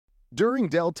During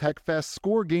Dell Tech Fest,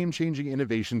 score game-changing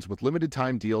innovations with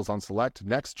limited-time deals on select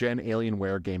next-gen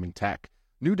Alienware gaming tech.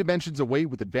 New dimensions await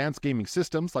with advanced gaming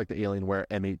systems like the Alienware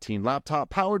M18 laptop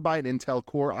powered by an Intel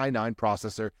Core i9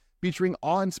 processor featuring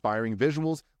awe-inspiring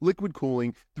visuals, liquid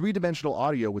cooling, three-dimensional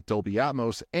audio with Dolby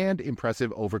Atmos, and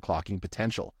impressive overclocking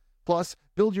potential. Plus,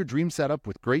 build your dream setup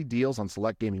with great deals on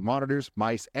select gaming monitors,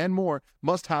 mice, and more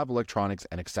must-have electronics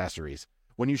and accessories.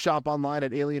 When you shop online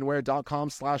at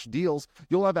alienware.com/deals,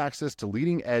 you'll have access to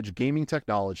leading-edge gaming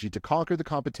technology to conquer the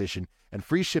competition and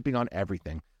free shipping on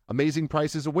everything. Amazing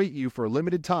prices await you for a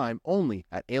limited time only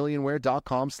at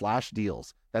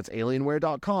alienware.com/deals. That's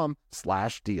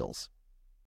alienware.com/deals.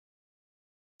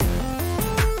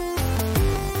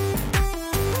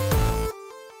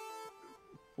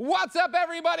 What's up,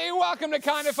 everybody? Welcome to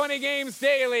Kinda Funny Games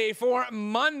Daily for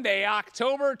Monday,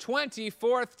 October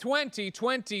 24th,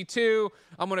 2022.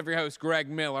 I'm one of your hosts, Greg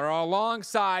Miller,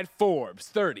 alongside Forbes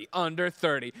 30 Under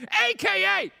 30,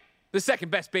 a.k.a. the second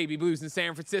best baby blues in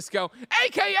San Francisco,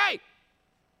 a.k.a.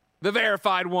 the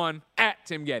verified one at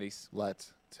Tim Geddes.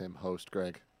 Let Tim host,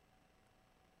 Greg.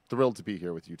 Thrilled to be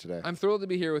here with you today. I'm thrilled to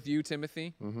be here with you,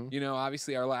 Timothy. Mm-hmm. You know,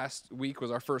 obviously our last week was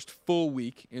our first full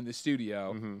week in the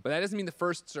studio, but that doesn't mean the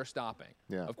firsts are stopping.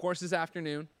 Yeah. Of course, this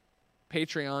afternoon,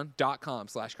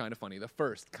 patreon.com/kindafunny, the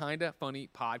first Kinda Funny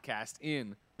podcast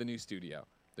in the new studio.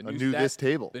 The new this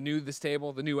table. The new this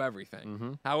table, the new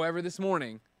everything. However, this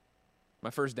morning,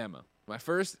 my first demo. My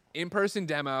first in-person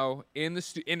demo in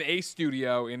a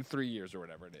studio in 3 years or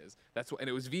whatever it is. And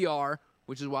it was VR,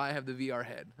 which is why I have the VR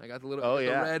head. I got the little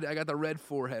I got the red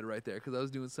forehead right there because I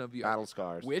was doing some VR. Battle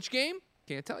scars. Which game?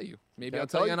 Can't tell you. Maybe Can't I'll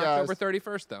tell you on guys. October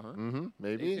 31st, though, huh?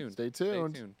 Maybe. Stay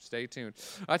tuned. Stay tuned.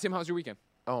 Tim, how was your weekend?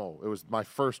 Oh, it was my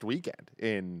first weekend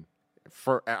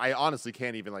I honestly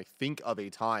can't even think of a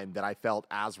time that I felt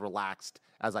as relaxed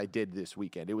as I did this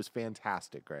weekend. It was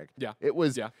fantastic, Greg. Yeah. It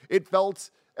was. Yeah. It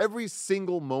felt every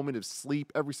single moment of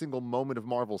sleep, every single moment of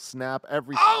Marvel Snap,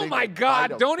 Oh my God!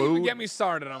 bite of Don't even food. get me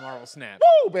started on Marvel Snap.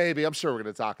 Woo, baby! I'm sure we're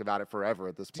gonna talk about it forever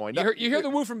at this point. You hear the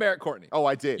woo from Barrett Courtney. Oh,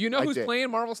 I did. You know I who's did.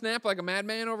 playing Marvel Snap like a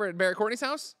madman over at Barrett Courtney's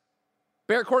house?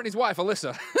 Barrett Courtney's wife,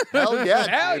 Alyssa. Hell yeah!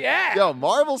 Hell dude. yeah! Yo,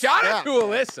 Marvel Shout Snap. out to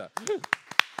Alyssa.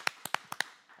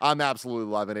 I'm absolutely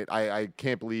loving it. I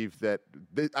can't believe that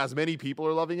as many people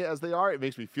are loving it as they are. It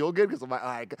makes me feel good because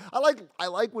I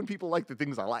like when people like the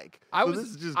things I like. I this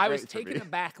is just was great for taken me.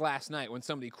 aback last night when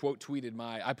somebody quote tweeted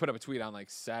I put up a tweet on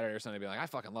Saturday or Sunday being like, I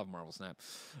fucking love Marvel Snap.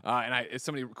 And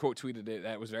somebody quote tweeted it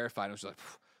that was verified. And I was like,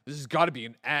 this has got to be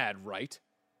an ad, right?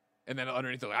 And then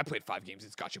underneath, I played 5 games.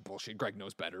 It's gotcha bullshit. Greg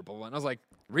knows better. Blah, blah. And I was like,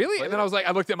 really? And then I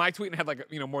looked at my tweet and had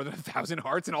more than 1,000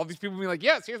 hearts, and all these people being like,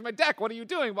 yes, here's my deck. What are you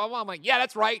doing? Blah, blah. I'm like, yeah,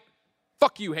 that's right.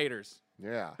 Fuck you, haters.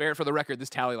 Yeah. Barrett, for the record, this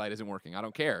tally light isn't working. I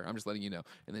don't care. I'm just letting you know.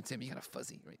 And then Tim, you got a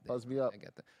fuzzy right there. Fuzz me up. I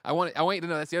get that. I want you to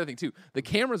know that's the other thing too. The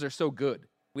cameras are so good.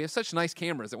 We have such nice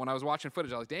cameras that when I was watching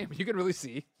footage, I was like, damn, you can really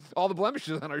see all the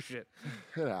blemishes on our shit.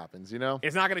 It happens, you know.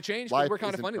 It's not going to change. 'Cause Life we're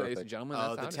kind of isn't funny, ladies perfect. and gentlemen.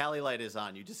 Oh, That's the how it is. tally light is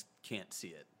on. You just can't see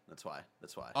it. That's why.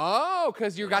 Oh,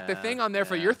 because you got the thing on there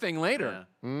for your thing later.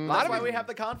 Yeah. Lot That's of why it- we have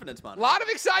the confidence A monitor. lot of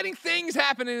exciting things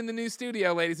happening in the new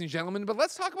studio, ladies and gentlemen. But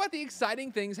let's talk about the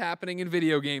exciting things happening in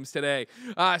video games today.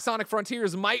 Sonic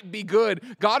Frontiers might be good.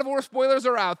 God of War spoilers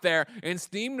are out there. And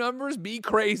Steam numbers be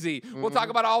crazy. We'll talk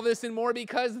about all this and more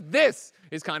because this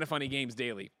is Kinda Funny Games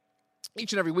Daily.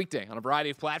 Each and every weekday on a variety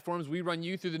of platforms, we run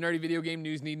you through the nerdy video game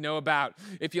news you need to know about.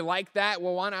 If you like that,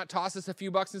 well, why not toss us a few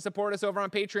bucks and support us over on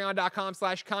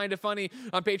patreon.com/kindafunny.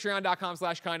 On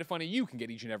patreon.com/kindafunny, you can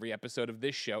get each and every episode of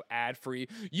this show ad-free.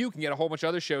 You can get a whole bunch of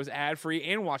other shows ad-free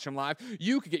and watch them live.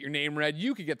 You could get your name read.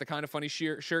 You could get the Kinda Funny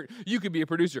shirt. You could be a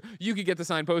producer. You could get the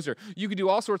signed poster. You could do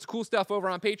all sorts of cool stuff over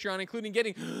on Patreon, including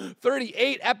getting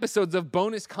 38 episodes of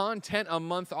bonus content a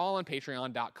month, all on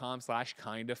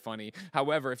patreon.com/kindafunny.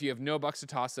 However, if you have no bucks to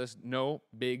toss us, no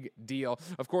big deal.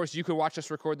 Of course, you could watch us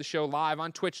record the show live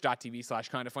on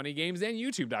twitch.tv/kindafunnygames and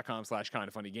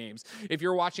youtube.com/kindafunnygames. If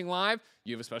you're watching live,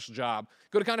 you have a special job.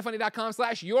 Go to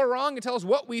kindafunny.com/you're wrong and tell us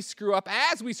what we screw up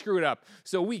as we screw it up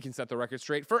so we can set the record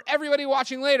straight for everybody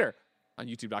watching later on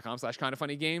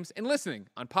youtube.com/kindafunnygames and listening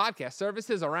on podcast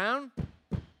services around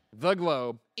the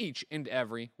globe each and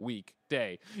every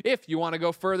weekday. If you want to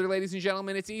go further, ladies and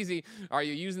gentlemen, it's easy. Are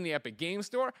you using the Epic Game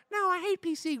Store? No, I hate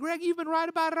PC, Greg. You've been right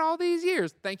about it all these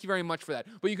years. Thank you very much for that.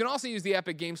 But you can also use the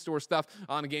Epic Game Store stuff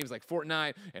on games like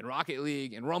Fortnite and Rocket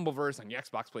League and Rumbleverse on your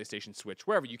Xbox, PlayStation, Switch,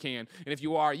 wherever you can. And if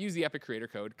you are, use the Epic creator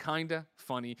code, Kinda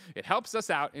Funny. It helps us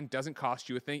out and doesn't cost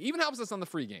you a thing. Even helps us on the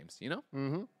free games, you know?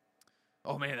 Mm-hmm.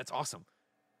 Oh, man, that's awesome.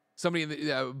 Somebody in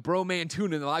the Bro Man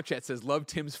Tune in the live chat says, love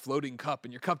Tim's floating cup.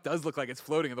 And your cup does look like it's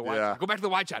floating in the wide Yeah. chat. Go back to the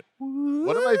wide chat.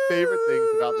 One of my favorite things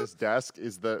about this desk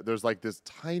is there's like this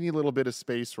tiny little bit of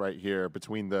space right here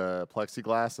between the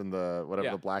plexiglass and the whatever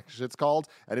Yeah. the black shit's called,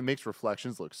 and it makes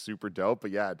reflections look super dope. But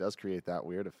yeah, it does create that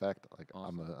weird effect. Like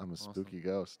Awesome. I'm a spooky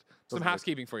ghost. Some Doesn't look-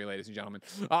 housekeeping for you, ladies and gentlemen.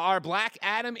 Our Black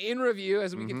Adam in review,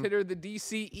 as we consider the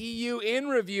DCEU in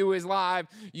review, is live.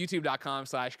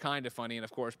 YouTube.com/kindafunny. And of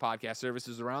course, podcast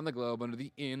services around the globe under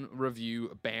the in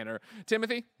review banner.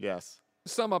 Timothy, Yes.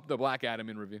 sum up the Black Adam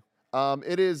in review.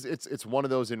 It's one of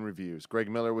those in reviews. Greg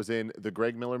Miller was in the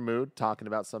Greg Miller mood, talking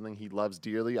about something he loves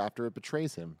dearly after it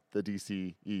betrays him, the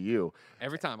DCEU.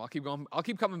 Every time. I'll keep going. I'll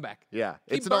keep coming back. Yeah,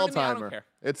 Keep it's an burning me, I don't all-timer. care.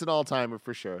 It's an all-timer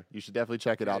for sure. You should definitely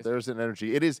check it out. is. There's an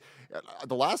energy. It is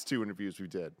the last two interviews we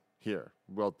did here,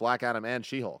 both Black Adam and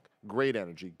She-Hulk. Great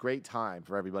energy, great time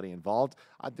for everybody involved.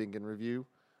 I think in review,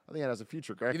 I think it has a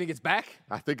future, Greg. You think it's back?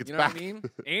 I think it's You know back. what I mean?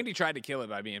 Andy tried to kill it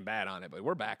by being bad on it, but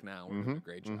we're back now. We're doing a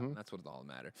great job. That's what all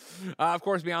matters. Of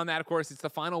course, beyond that, of course, it's the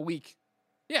final week.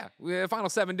 Yeah, the final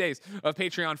 7 days of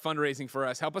Patreon fundraising for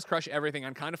us. Help us crush everything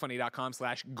on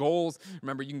kindafunny.com/goals.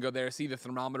 Remember, you can go there, see the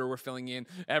thermometer we're filling in.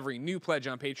 Every new pledge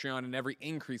on Patreon and every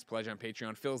increased pledge on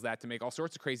Patreon fills that to make all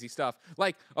sorts of crazy stuff,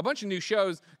 like a bunch of new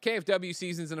shows, KFW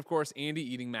seasons, and of course, Andy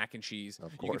eating mac and cheese.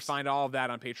 Of You can course. find all of that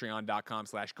on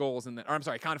patreon.com/goals, and then, or I'm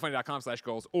sorry,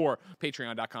 kindafunny.com/goals or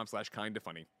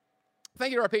patreon.com/kindafunny.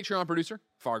 Thank you to our Patreon producer,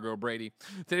 Fargo Brady.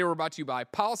 Today we're brought to you by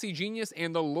Policy Genius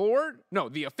and the Lord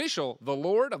of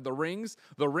the Rings,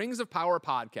 the Rings of Power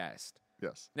podcast.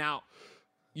 Yes. Now,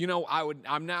 you know, I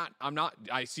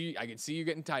can see you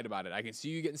getting tight about it. I can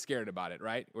see you getting scared about it,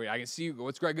 right? I can see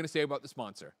what's Greg going to say about the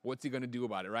sponsor? What's he going to do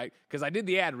about it, right? Because I did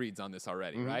the ad reads on this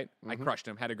already, right? I crushed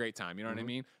him, had a great time. You know what I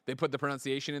mean? They put the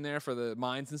pronunciation in there for the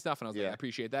mines and stuff, and I was like, Yeah. I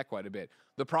appreciate that quite a bit.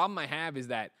 The problem I have is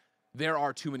that there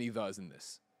are too many thes in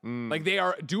this. Like, they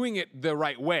are doing it the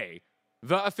right way.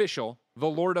 The official, the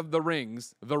Lord of the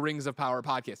Rings, the Rings of Power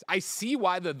podcast. I see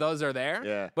why the thes are there.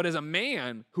 Yeah. But as a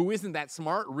man who isn't that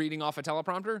smart reading off a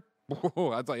teleprompter,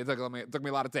 I'll tell you, it took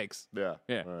me a lot of takes. Yeah.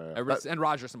 Yeah. All right. And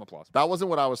Roger, some applause. That wasn't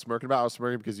what I was smirking about. I was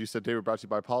smirking because you said they were brought to you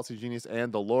by Policy Genius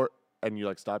and the Lord, and you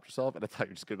like stopped yourself, and I thought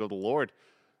you were just gonna go to the Lord.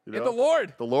 You And know? the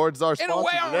Lord. The Lord's our In sponsor a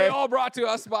way, aren't we today. all brought to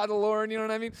us by the Lord? You know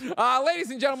what I mean?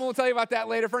 Ladies and gentlemen, we'll tell you about that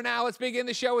later. For now, let's begin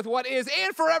the show with what is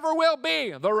and forever will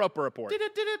be the Roper Report.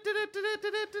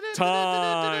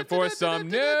 Time for some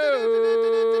news.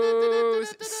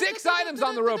 6 items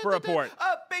on the Roper Report.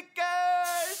 A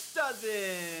baker's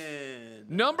dozen.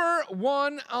 Number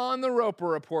 1 on the Roper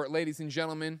Report, ladies and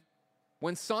gentlemen.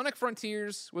 When Sonic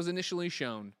Frontiers was initially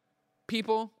shown,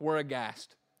 people were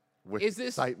aghast. With Is this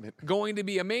excitement? going to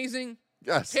be amazing?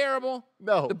 Yes. Terrible?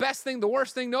 No. The best thing, the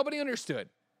worst thing? Nobody understood.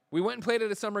 We went and played at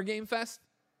a Summer Game Fest,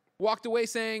 walked away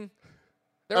saying,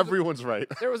 Everyone's right.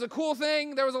 there was a cool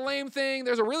thing, there was a lame thing,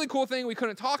 there's a really cool thing we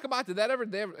couldn't talk about. Did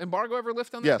the embargo ever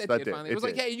lift on that? Yes, It that did did. finally. It It was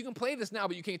like, did. hey, you can play this now,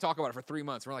 but you can't talk about it for 3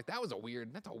 months. And we're like, that's a weird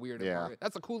Yeah. embargo.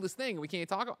 That's the coolest thing, and we can't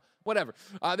talk about whatever.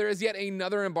 There is yet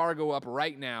another embargo up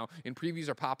right now, and previews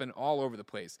are popping all over the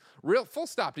place. Real full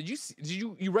stop. Did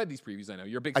you read these previews? I know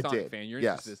you're a big I Sonic did. fan. You're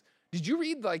Yes. interested in this. Did you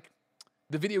read like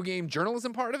the video game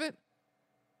journalism part of it?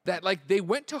 That like they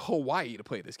went to Hawaii to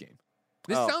play this game.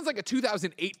 This Oh. sounds like a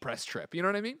 2008 press trip. You know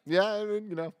what I mean? Yeah, I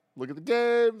mean, look at the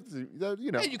game.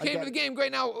 You know, Hey, you I came get to the it. game.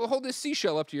 Great. Now hold this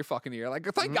seashell up to your fucking ear.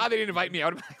 Like, thank God they didn't invite me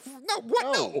out. No, what?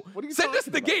 No. No. What are you Send us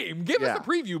talking the about? game. Give Yeah. us the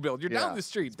preview build. You're Yeah. down the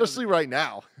street. Especially right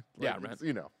now. Yeah, man. it's,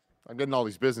 I'm getting all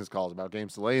these business calls about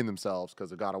games delaying themselves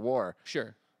because of God of War.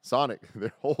 Sure. Sonic,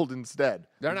 they're holding stead.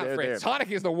 They're not afraid. there.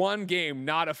 Sonic is the one game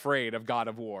not afraid of God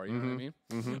of War. You know what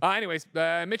I mean? Anyways,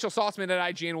 Mitchell Saltzman at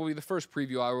IGN will be the first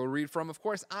preview I will read from. Of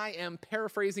course, I am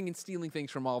paraphrasing and stealing things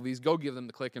from all of these. Go give them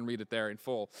the click and read it there in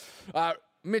full.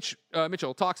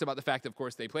 Mitchell talks about the fact that, of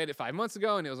course, they played it 5 months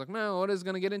ago, and it was like, no, what is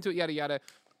going to get into it, yada, yada.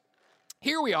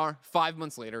 Here we are, 5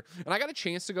 months later, and I got a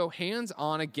chance to go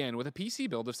hands-on again with a PC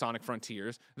build of Sonic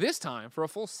Frontiers, this time for a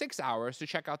full 6 hours to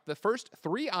check out the first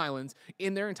 3 islands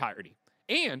in their entirety.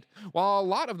 And while a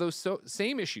lot of those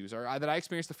same issues that I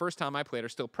experienced the first time I played are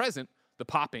still present, the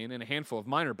pop-in and a handful of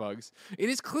minor bugs, it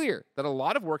is clear that a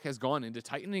lot of work has gone into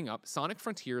tightening up Sonic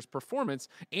Frontiers' performance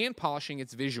and polishing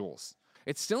its visuals.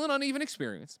 It's still an uneven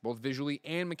experience, both visually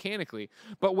and mechanically,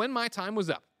 but when my time was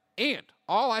up, and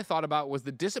all I thought about was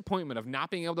the disappointment of not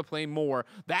being able to play more,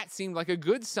 that seemed like a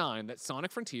good sign that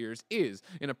Sonic Frontiers is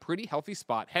in a pretty healthy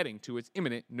spot heading to its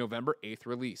imminent November 8th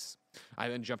release. I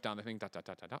then jumped down the thing,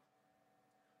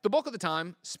 The bulk of the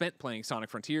time spent playing Sonic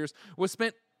Frontiers was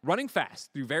spent running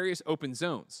fast through various open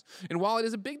zones. And while it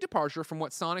is a big departure from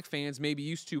what Sonic fans may be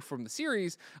used to from the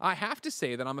series, I have to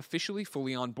say that I'm officially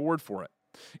fully on board for it.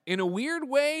 In a weird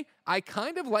way, I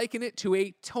kind of liken it to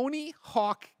a Tony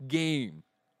Hawk game.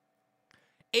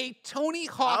 A Tony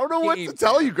Hawk I don't know what game. to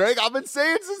tell you, Greg. I've been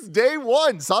saying since day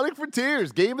one. Sonic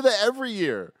Frontiers, game of the every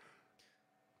year.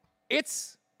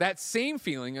 It's that same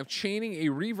feeling of chaining a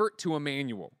revert to a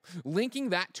manual, linking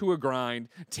that to a grind,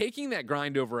 taking that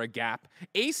grind over a gap,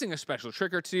 acing a special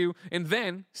trick or two, and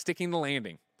then sticking the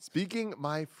landing. Speaking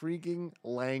my freaking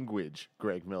language,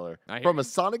 Greg Miller. I hear From you. a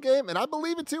Sonic game, and I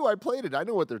believe it too. I played it. I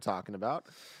know what they're talking about.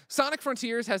 Sonic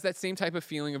Frontiers has that same type of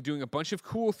feeling of doing a bunch of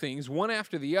cool things one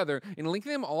after the other and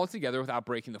linking them all together without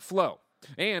breaking the flow.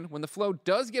 And when the flow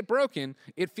does get broken,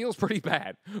 it feels pretty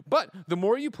bad. But the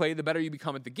more you play, the better you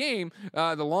become at the game,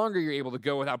 the longer you're able to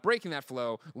go without breaking that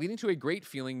flow, leading to a great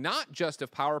feeling not just of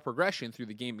power progression through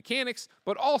the game mechanics,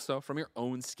 but also from your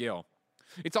own skill.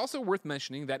 It's also worth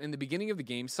mentioning that in the beginning of the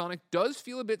game, Sonic does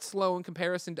feel a bit slow in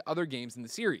comparison to other games in the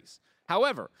series.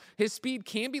 However, his speed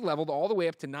can be leveled all the way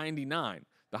up to 99.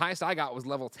 The highest I got was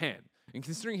level 10. And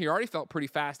considering he already felt pretty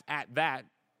fast at that,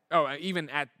 even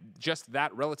at just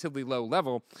that relatively low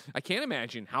level, I can't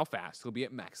imagine how fast he'll be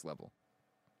at max level.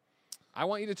 I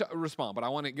want you to respond, but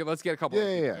let's get a couple of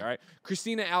people, Yeah. all right?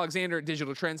 Christina Alexander at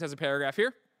Digital Trends has a paragraph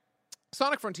here.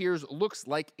 Sonic Frontiers looks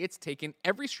like it's taken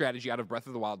every strategy out of Breath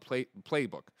of the Wild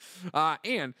playbook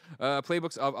and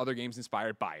playbooks of other games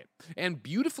inspired by it, and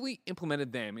beautifully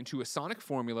implemented them into a Sonic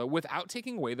formula without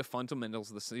taking away the fundamentals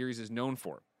the series is known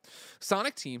for.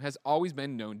 Sonic Team has always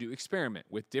been known to experiment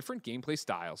with different gameplay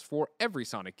styles for every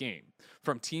Sonic game,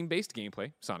 from team-based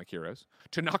gameplay, Sonic Heroes,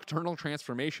 to nocturnal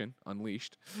transformation,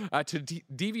 Unleashed, to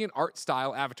deviant art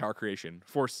style avatar creation,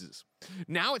 Forces.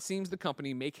 Now it seems the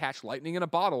company may catch lightning in a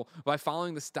bottle by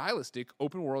following the stylistic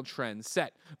open-world trend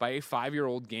set by a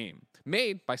 5-year-old game,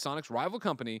 made by Sonic's rival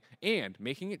company, and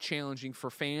making it challenging for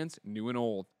fans new and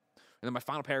old. And then my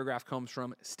final paragraph comes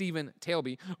from Stephen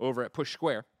Tailby over at Push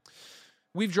Square.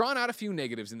 We've drawn out a few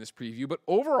negatives in this preview, but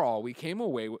overall, we came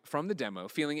away from the demo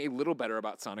feeling a little better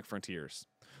about Sonic Frontiers.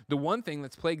 The one thing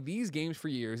that's plagued these games for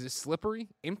years is slippery,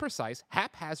 imprecise,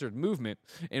 haphazard movement,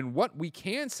 and what we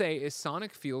can say is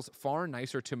Sonic feels far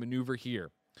nicer to maneuver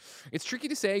here. It's tricky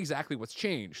to say exactly what's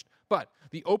changed, but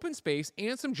the open space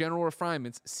and some general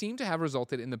refinements seem to have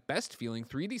resulted in the best feeling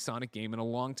 3D Sonic game in a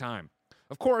long time.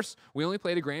 Of course, we only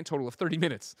played a grand total of 30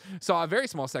 minutes, saw a very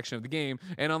small section of the game,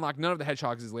 and unlocked none of the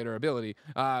Hedgehog's later ability,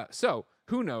 so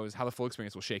who knows how the full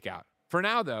experience will shake out. For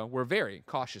now, though, we're very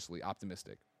cautiously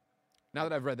optimistic. Now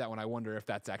that I've read that one, I wonder if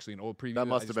that's actually an old preview. That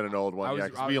must have been an old one, yeah,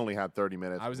 because we only had 30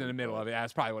 minutes. I was in the middle of it.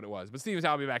 That's probably what it was. But Steven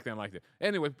Talby back then liked it.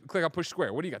 Anyway, click on Push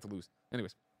Square. What do you got to lose?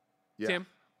 Anyways, Yeah. Tim,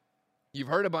 you've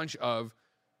heard a bunch of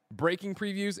breaking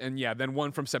previews, and then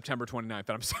one from September 29th. And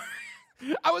I'm sorry.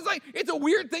 I was like, it's a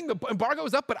weird thing. The embargo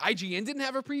was up, but IGN didn't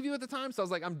have a preview at the time. So I was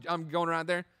like, I'm going around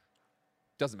there.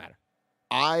 Doesn't matter.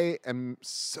 I am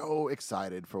so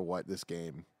excited for what this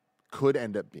game could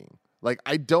end up being. Like,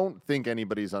 I don't think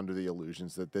anybody's under the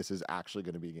illusions that this is actually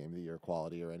going to be Game of the Year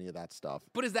quality or any of that stuff.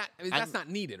 But that's not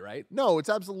needed, right? No, it's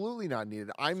absolutely not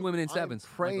needed. I'm Swimming in sevens.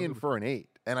 praying Michael for an 8,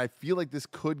 and I feel like this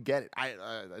could get it.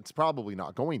 It's probably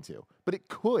not going to, but it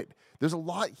could. There's a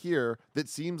lot here that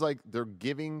seems like they're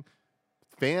giving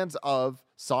fans of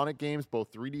Sonic games,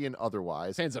 both 3D and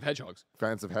otherwise, Fans of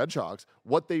Hedgehogs.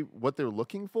 what they're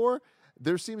looking for.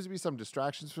 There seems to be some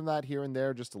distractions from that here and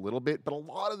there, just a little bit, but a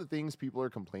lot of the things people are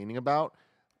complaining about,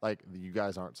 like, you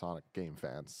guys aren't Sonic game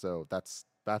fans, so that's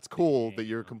cool that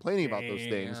you're complaining about those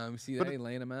things. See But that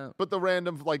laying them out. But the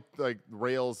random like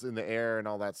rails in the air and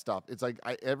all that stuff, it's like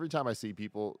every time I see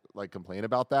people like complain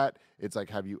about that, it's like,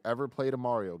 have you ever played a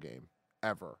Mario game?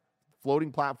 Ever?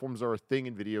 Floating platforms are a thing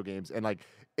in video games, and like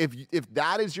if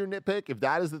that is your nitpick, if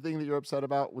that is the thing that you're upset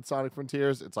about with Sonic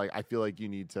Frontiers, it's like I feel like you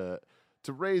need to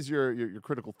raise your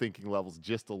critical thinking levels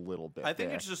just a little bit. I think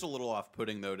there. it's just a little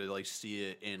off-putting though to like see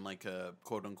it in like a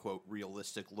quote-unquote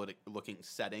realistic looking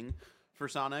setting for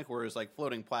Sonic, whereas like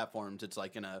floating platforms, it's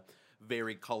like in a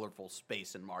very colorful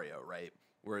space in Mario, right?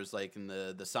 Whereas like in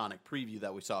the Sonic preview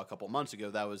that we saw a couple months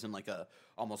ago, that was in like a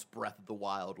almost Breath of the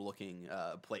Wild looking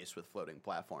place with floating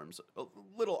platforms, a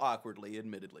little awkwardly,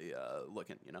 admittedly,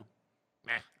 looking, you know.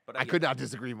 But I could not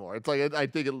disagree more. It's like I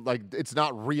think it's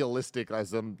not realistic as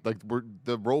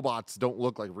the robots don't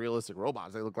look like realistic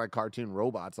robots. They look like cartoon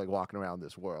robots like walking around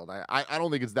this world. I don't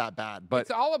think it's that bad, but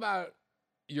it's all about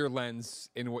your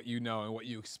lens and what you know and what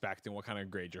you expect and what kind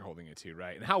of grade you're holding it to,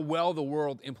 right? And how well the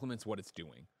world implements what it's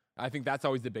doing. I think that's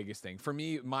always the biggest thing. For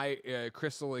me, my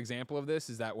crystal example of this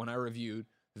is that when I reviewed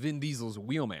Vin Diesel's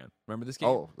Wheelman. Remember this game?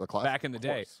 Oh, the classic. Back in the Of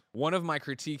day. course. One of my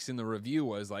critiques in the review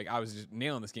was like I was just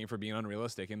nailing this game for being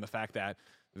unrealistic, and the fact that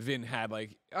Vin had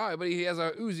like, oh, but he has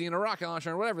a Uzi and a rocket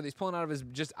launcher or whatever that he's pulling out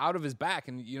of his back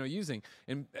and using.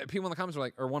 And people in the comments were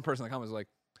like, or one person in the comments was like,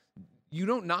 you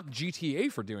don't knock GTA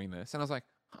for doing this. And I was like,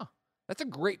 huh, that's a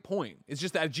great point. It's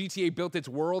just that GTA built its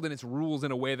world and its rules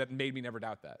in a way that made me never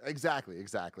doubt that. Exactly.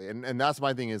 And that's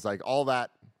my thing is like all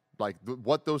that, like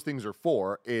what those things are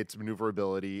for, it's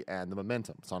maneuverability and the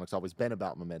momentum. Sonic's always been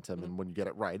about momentum, and when you get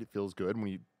it right, it feels good.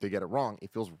 When they get it wrong,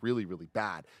 it feels really, really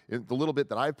bad. The little bit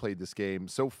that I've played this game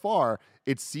so far,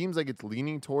 it seems like it's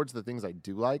leaning towards the things I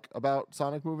do like about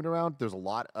Sonic moving around. There's a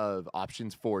lot of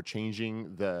options for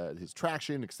changing his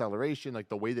traction, acceleration, like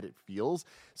the way that it feels.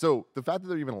 So the fact that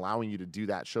they're even allowing you to do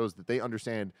that shows that they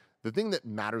understand the thing that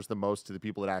matters the most to the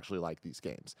people that actually like these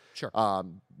games. Sure.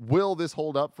 Will this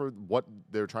hold up for what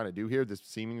they're trying to do here? This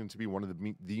seeming to be one of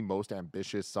the most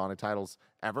ambitious Sonic titles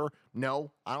ever?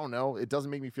 No, I don't know. It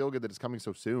doesn't make me feel good that it's coming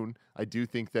so soon. I do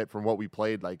think that from what we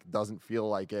played, like, doesn't feel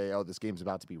like this game's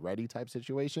about to be ready type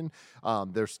situation.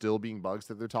 There's still being bugs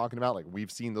that they're talking about. Like,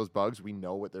 we've seen those bugs. We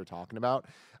know what they're talking about.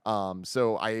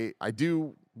 So I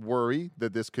do worry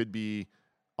that this could be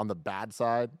on the bad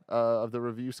side of the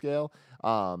review scale.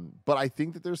 But I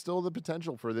think that there's still the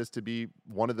potential for this to be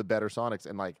one of the better Sonics.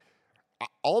 And like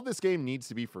all this game needs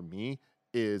to be for me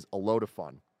is a load of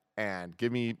fun and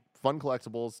give me fun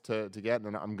collectibles to get.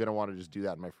 And I'm going to want to just do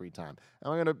that in my free time.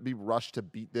 Am I going to be rushed to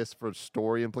beat this for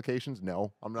story implications?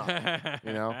 No, I'm not,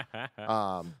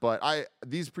 but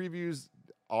these previews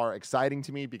are exciting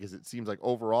to me because it seems like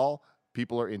overall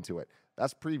people are into it.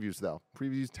 That's previews, though.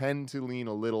 Previews tend to lean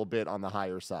a little bit on the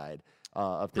higher side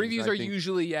of things. Previews are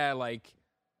usually, like,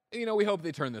 we hope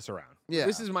they turn this around. Yeah.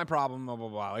 This is my problem, blah, blah,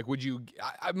 blah. Like, would you...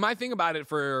 my thing about it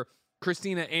for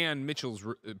Christina and Mitchell's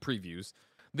previews,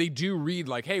 they do read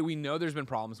like, hey, we know there's been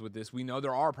problems with this. We know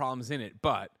there are problems in it,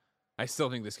 but I still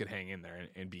think this could hang in there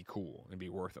and be cool and be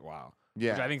worth it while.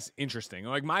 Yeah. Which I think is interesting.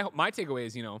 Like, my takeaway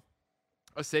is,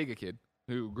 a Sega kid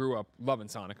who grew up loving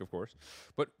Sonic, of course,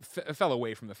 but fell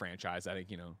away from the franchise. I think,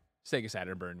 Sega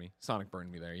Saturn burned me. Sonic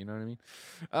burned me there, you know what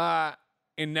I mean?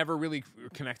 And never really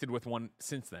connected with one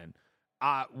since then.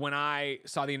 When I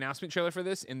saw the announcement trailer for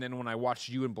this, and then when I watched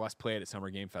you and Bless play it at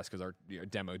Summer Game Fest, because our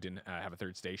demo didn't have a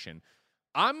third station,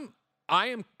 I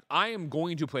am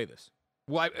going to play this.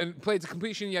 Well, and play it to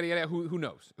completion, yada, yada. Who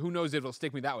knows? Who knows if it'll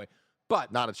stick me that way?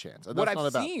 But not a chance. That's what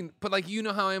I've seen, but like,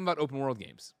 how I am about open world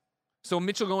games. So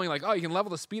Mitchell going like, oh, you can level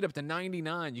the speed up to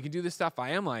 99. You can do this stuff.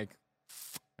 I am like,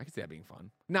 I can see that being fun.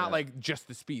 Not like just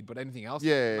the speed, but anything else.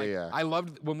 Yeah. I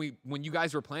loved when you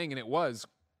guys were playing and it was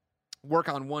work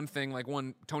on one thing, like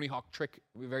one Tony Hawk trick,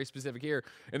 very specific here,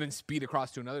 and then speed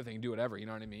across to another thing, do whatever. You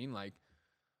know what I mean? Like,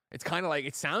 it's kind of like,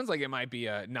 it sounds like it might be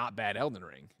a not bad Elden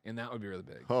Ring, and that would be really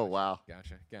big. Oh, wow.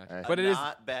 Gotcha. Hey. But it is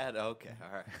not bad. Okay,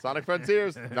 all right. Sonic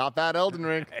Frontiers, not bad Elden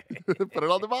Ring. Put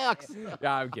it on the box.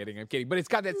 Yeah, I'm kidding. But it's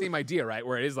got that same idea, right?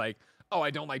 Where it is like, oh, I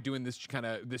don't like doing this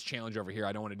this challenge over here.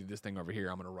 I don't want to do this thing over here.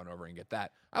 I'm going to run over and get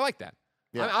that. I like that.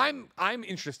 Yeah. I'm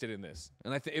interested in this,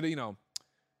 and I think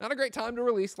not a great time to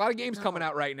release. A lot of games coming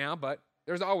out right now, but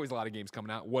there's always a lot of games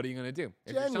coming out. What are you going to do?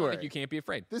 If you're Sonic, you can't be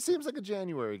afraid. This seems like a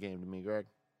January game to me, Greg.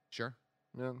 Sure.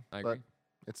 Yeah, I agree.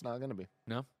 It's not going to be.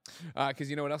 No, because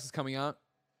you know what else is coming out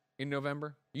in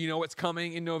November? You know what's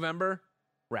coming in November?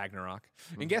 Ragnarok.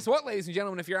 And guess what, ladies and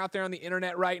gentlemen? If you're out there on the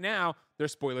internet right now,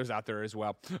 there's spoilers out there as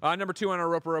well. Number 2 on our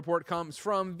Roper Report comes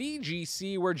from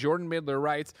VGC, where Jordan Midler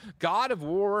writes, God of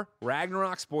War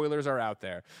Ragnarok spoilers are out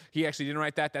there. He actually didn't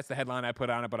write that. That's the headline I put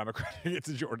on it, but I'm accrediting it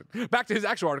to Jordan. Back to his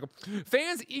actual article.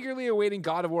 Fans eagerly awaiting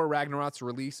God of War Ragnarok's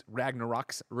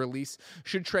release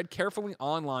should tread carefully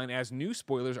online as new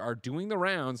spoilers are doing the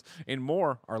rounds and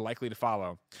more are likely to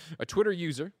follow. A Twitter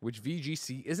user, which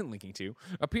VGC isn't linking to,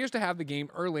 appears to have the game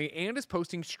early and is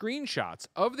posting screenshots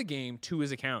of the game to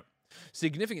his account.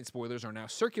 Significant spoilers are now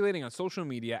circulating on social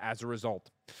media as a result.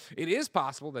 It is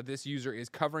possible that this user is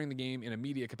covering the game in a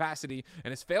media capacity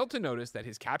and has failed to notice that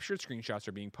his captured screenshots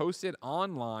are being posted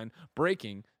online,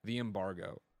 breaking the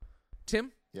embargo.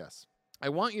 Tim? Yes. I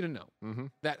want you to know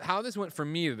that how this went for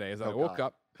me today is I woke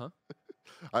up. Huh?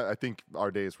 I think our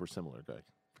days were similar, Greg.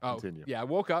 Continue. Yeah, I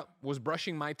woke up, was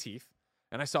brushing my teeth,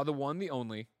 and I saw the one, the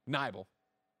only, Nibel,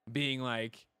 being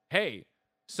like, hey,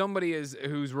 somebody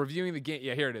who's reviewing the game.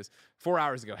 Yeah, here it is. 4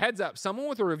 hours ago. Heads up, someone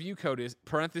with a review code is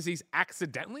parentheses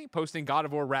accidentally posting God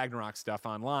of War Ragnarok stuff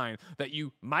online that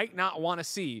you might not want to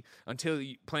see until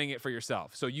you playing it for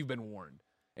yourself. So you've been warned.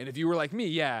 And if you were like me,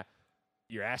 yeah,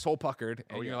 your asshole puckered,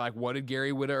 and you're like, what did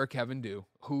Gary Whitta or Kevin do?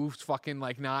 Who's fucking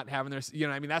like not having their, you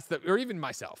know what I mean? Or even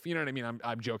myself, you know what I mean?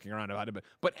 I'm joking around about it,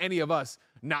 but any of us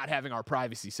not having our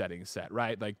privacy settings set,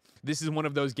 right? Like this is one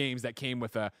of those games that came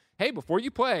with a, hey, before you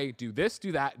play, do this,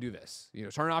 do that, do this. You know,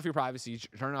 turn off your privacy,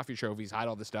 turn off your trophies, hide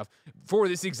all this stuff for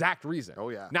this exact reason. Oh,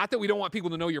 yeah. Not that we don't want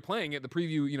people to know you're playing it. The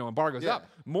preview, you know, embargo's up.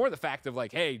 More the fact of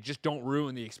like, hey, just don't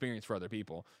ruin the experience for other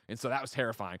people. And so that was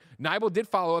terrifying. Nibel did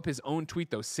follow up his own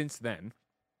tweet though since then.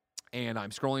 And I'm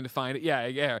scrolling to find it.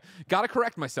 Yeah. Gotta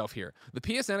correct myself here. The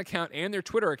PSN account and their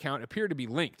Twitter account appear to be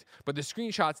linked, but the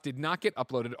screenshots did not get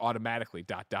uploaded automatically. ...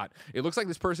 It looks like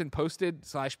this person post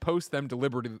them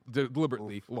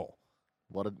deliberately. Lol.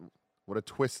 What a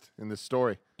twist in this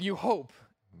story. You hope,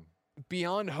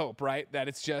 beyond hope, right? That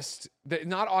it's just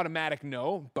not automatic,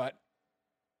 no, but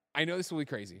I know this will be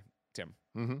crazy, Tim.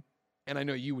 Mm-hmm. And I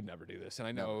know you would never do this, and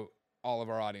I know all of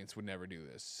our audience would never do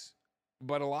this.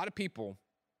 But a lot of people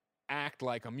act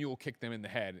like a mule kicked them in the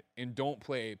head and don't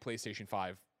play PlayStation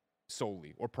 5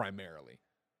 solely or primarily.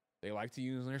 They like to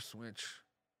use their Switch.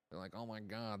 They're like, oh my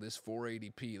God, this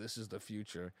 480p, this is the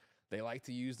future. They like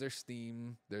to use their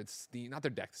Steam, not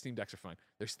their Deck, Steam Decks are fine.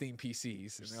 Their Steam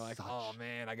PCs. And they're like, oh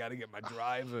man, I got to get my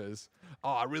drivers. Oh,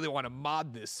 I really want to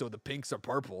mod this so the pinks are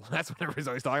purple. That's what everybody's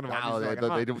always talking about.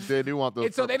 They do want those.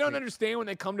 And so they don't understand when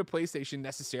they come to PlayStation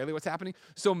necessarily what's happening.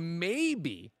 So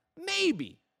maybe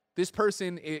this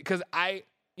person, because I've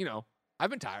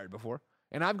been tired before,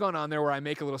 and I've gone on there where I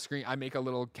make a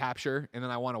little capture, and then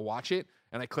I want to watch it,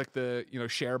 and I click the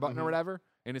share button or whatever,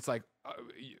 and it's like,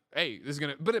 hey, this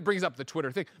is but it brings up the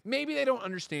Twitter thing. Maybe they don't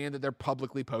understand that they're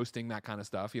publicly posting that kind of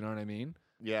stuff. You know what I mean?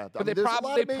 Yeah, but they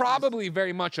probably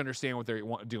very much understand what they're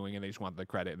doing, and they just want the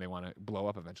credit, and they want to blow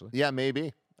up eventually. Yeah,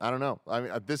 maybe. I don't know. I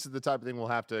mean, this is the type of thing we'll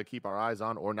have to keep our eyes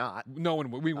on, or not.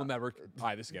 We will never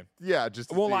buy this again. Yeah,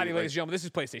 just I won't lie to you, ladies and gentlemen. This is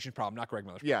PlayStation's problem, not Greg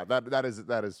Miller's. Yeah,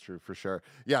 that is true for sure.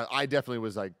 Yeah, I definitely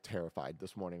was like terrified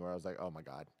this morning, where I was like, oh my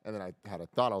God. And then I had a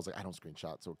thought. I was like, I don't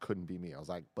screenshot, so it couldn't be me. I was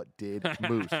like, but did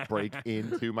Moose break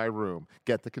into my room,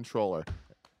 get the controller,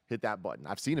 hit that button?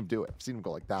 I've seen him do it. I've seen him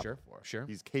go like that before. Sure.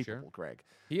 He's capable, Greg.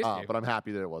 He is capable. But I'm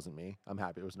happy that it wasn't me. I'm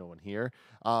happy there was no one here.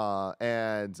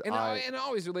 And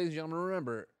always, ladies and gentlemen,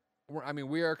 remember,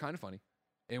 we are kind of funny,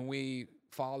 and we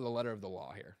follow the letter of the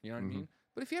law here. You know what I mean?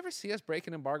 But if you ever see us break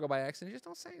an embargo by accident, just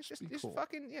don't say it. Just cool.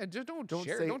 Just don't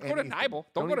share. Don't go to Nibel.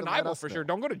 Don't go to Nibel for sure.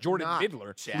 Don't go to Jordan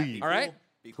Midler. Please. All right?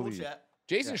 Be cool, chat.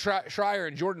 Jason Schreier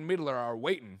and Jordan Midler are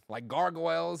waiting like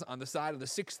gargoyles on the side of the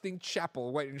Sixteenth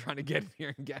Chapel, waiting, trying to get in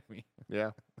here and get me.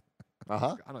 Yeah. I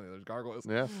don't know. There's gargoyles.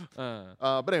 Yeah.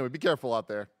 But anyway, be careful out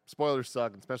there. Spoilers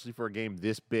suck, especially for a game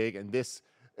this big. And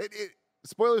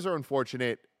spoilers are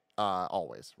unfortunate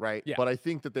always, right? Yeah. But I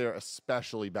think that they're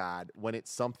especially bad when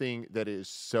it's something that is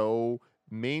so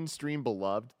mainstream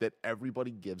beloved that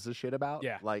everybody gives a shit about.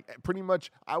 Yeah. Like pretty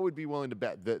much, I would be willing to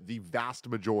bet that the vast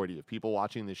majority of people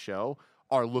watching this show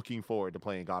are looking forward to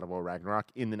playing God of War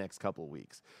Ragnarok in the next couple of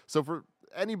weeks. So for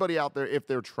anybody out there, if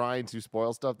they're trying to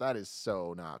spoil stuff, that is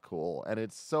so not cool. And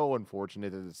it's so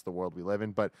unfortunate that it's the world we live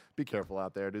in, but be careful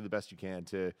out there. Do the best you can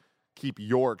to keep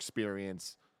your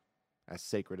experience as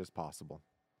sacred as possible.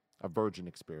 A virgin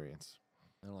experience.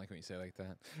 I don't like when you say it like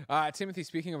that. Timothy,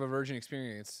 speaking of a virgin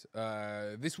experience,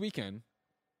 this weekend,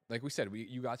 like we said,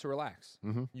 you got to relax.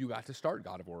 Mm-hmm. You got to start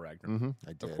God of War Ragnarok.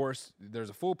 I did. Of course, there's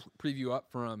a full preview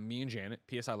up from me and Janet.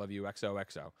 P.S. I love you,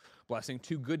 XOXO. Blessing,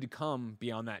 too good to come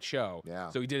beyond that show. Yeah.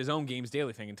 So he did his own Games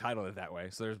Daily thing and titled it that way.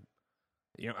 So there's,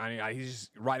 he's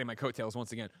just riding my coattails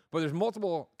once again. But there's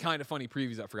multiple kind of funny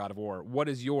previews up for God of War. What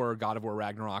is your God of War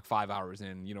Ragnarok 5 hours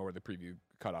in? You know where the preview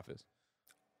cutoff is.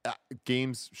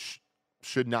 Games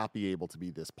should not be able to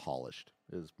be this polished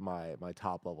is my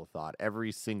top level thought.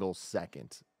 Every single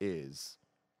second is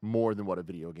more than what a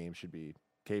video game should be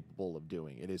capable of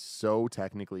doing. It is so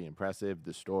technically impressive.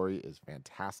 The story is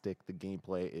fantastic. The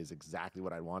gameplay is exactly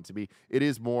what I want it to be. It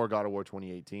is more God of War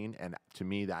 2018, and to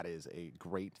me, that is a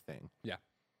great thing. Yeah.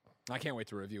 I can't wait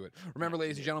to review it. Remember,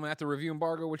 ladies and gentlemen, at the review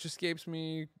embargo, which escapes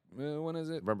me, when is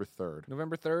it? November 3rd.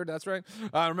 November 3rd, that's right.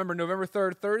 Remember, November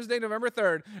 3rd, Thursday, November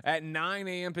 3rd, at 9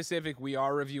 a.m. Pacific, we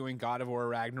are reviewing God of War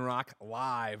Ragnarok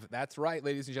live. That's right,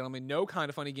 ladies and gentlemen. No Kind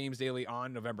of Funny Games Daily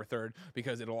on November 3rd,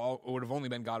 because it would have only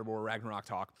been God of War Ragnarok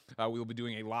talk. We will be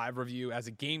doing a live review as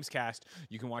a Gamescast.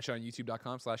 You can watch it on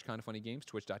youtube.com/kindoffunnygames,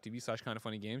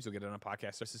 twitch.tv/kindoffunnygames. You'll get it on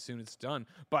podcast just as soon as it's done.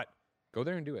 But go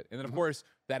there and do it. And then, of course,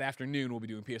 that afternoon, we'll be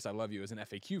doing P.S. I Love You as an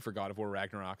FAQ for God of War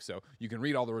Ragnarok. So you can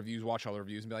read all the reviews, watch all the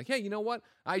reviews, and be like, hey, you know what?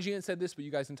 IGN said this, but you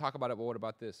guys didn't talk about it. But what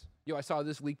about this? Yo, I saw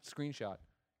this leaked screenshot.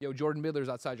 Yo, Jordan Midler's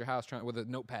outside your house with a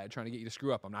notepad trying to get you to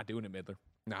screw up. I'm not doing it, Midler.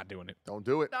 Not doing it. Don't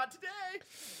do it. Not today.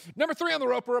 Number 3 on the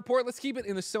Roper Report. Let's keep it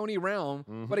in the Sony realm.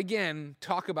 But again,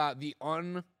 talk about the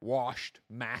unwashed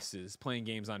masses playing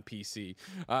games on PC.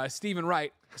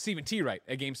 Stephen T. Wright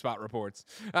at GameSpot reports,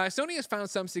 Sony has found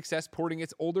some success porting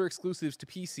its older exclusives to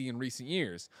PC in recent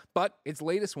years, but its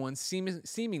latest one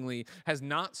seemingly has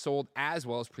not sold as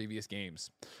well as previous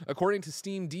games. According to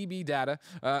Steam DB data,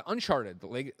 Uncharted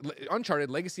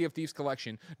Legacy of Thieves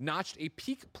Collection notched a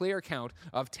peak player count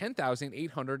of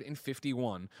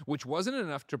 10,851, which wasn't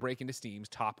enough to break into Steam's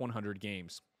top 100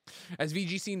 games. As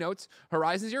VGC notes,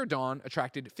 Horizon Zero Dawn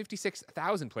attracted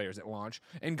 56,000 players at launch,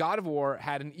 and God of War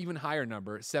had an even higher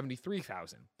number,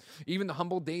 73,000. Even the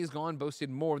humble Days Gone boasted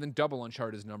more than double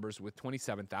Uncharted's numbers with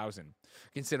 27,000.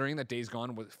 Considering that Days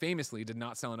Gone famously did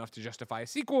not sell enough to justify a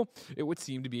sequel, it would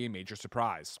seem to be a major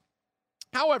surprise.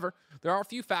 However, there are a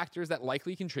few factors that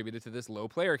likely contributed to this low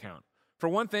player count. For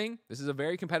one thing, this is a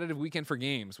very competitive weekend for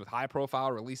games, with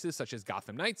high-profile releases such as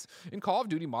Gotham Knights and Call of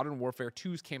Duty Modern Warfare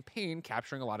 2's campaign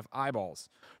capturing a lot of eyeballs.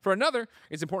 For another,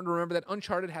 it's important to remember that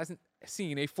Uncharted hasn't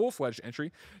seen a full-fledged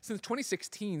entry since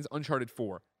 2016's Uncharted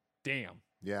 4. Damn.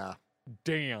 Yeah.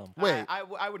 Damn. Wait,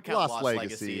 I would count Lost Lost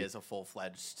Legacy. Legacy as a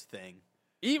full-fledged thing.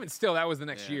 Even still, that was the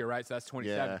next Yeah. year, right? So that's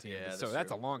 2017. Yeah, so that's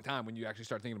that's a true. long time when you actually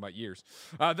start thinking about years.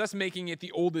 Thus making it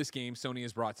the oldest game Sony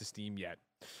has brought to Steam yet.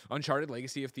 Uncharted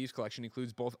Legacy of Thieves Collection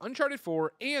includes both Uncharted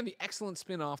 4 and the excellent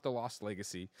spin-off The Lost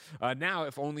Legacy. Now,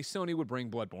 if only Sony would bring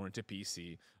Bloodborne to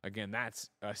PC. Again, that's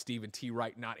Stephen T.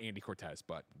 Wright, not Andy Cortez,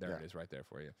 but there it is right there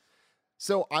for you.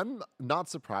 So I'm not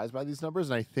surprised by these numbers,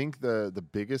 and I think the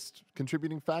biggest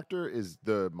contributing factor is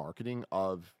the marketing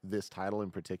of this title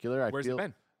in particular. Where's it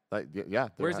been? Like, yeah.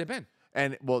 Where's it been?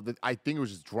 And well, I think it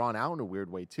was just drawn out in a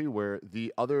weird way too, where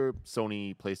the other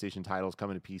Sony PlayStation titles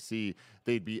coming to PC,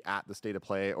 they'd be at the state of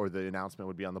play or the announcement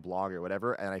would be on the blog or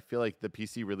whatever. And I feel like the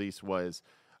PC release was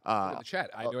Put it in the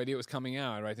chat. I had no idea it was coming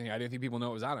out. Right? I didn't think people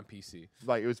know it was out on PC.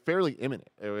 like it was fairly imminent.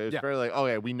 It was Yeah. fairly like, oh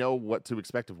yeah, we know what to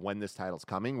expect of when this title's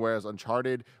coming. Whereas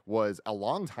Uncharted was a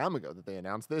long time ago that they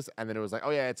announced this, and then it was like, oh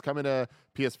yeah, it's coming to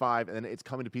PS5, and then it's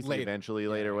coming to PC Later. eventually,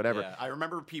 later, whatever. Yeah, I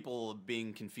remember people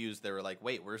being confused. They were like,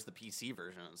 "Wait, where's the PC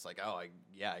version?" It's like, "Oh,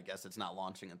 I guess it's not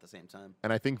launching at the same time."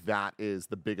 And I think that is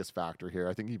the biggest factor here.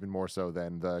 I think even more so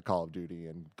than the Call of Duty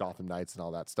and Gotham Knights and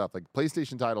all that stuff. Like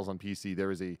PlayStation titles on PC,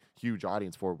 there is a huge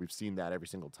audience for it. We've seen that every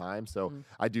single time. So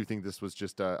I do think this was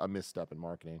just a misstep in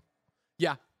marketing.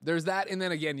 Yeah, there's that. And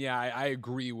then again, yeah, I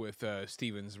agree with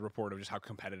Steven's report of just how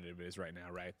competitive it is right now,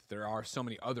 right? There are so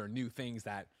many other new things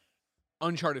that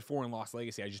Uncharted 4 and Lost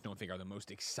Legacy, I just don't think are the most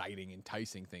exciting,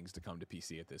 enticing things to come to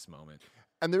PC at this moment.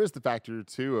 And there is the factor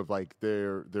too of like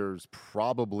there's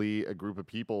probably a group of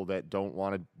people that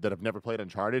that have never played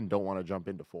Uncharted and don't want to jump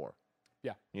into 4.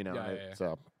 Yeah. You know, Yeah.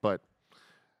 so but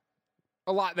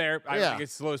A lot there. I Yeah. think it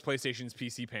slows PlayStation's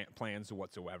PC plans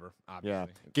whatsoever, yeah,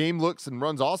 obviously. game looks and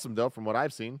runs awesome though from what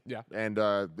I've seen. Yeah. And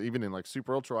even in like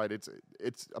Super Ultra Wide, it's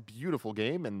a beautiful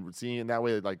game, and seeing it that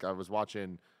way, like I was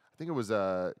watching, I think it was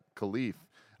Khalif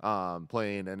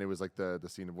playing, and it was like the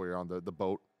scene of where you're on the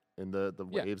boat in the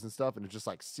Yeah. waves and stuff, and it's just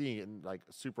like seeing it in like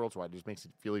Super Ultra Wide just makes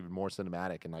it feel even more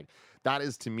cinematic, and like that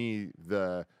is to me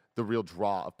the real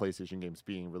draw of PlayStation games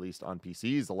being released on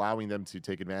PCs, allowing them to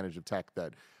take advantage of tech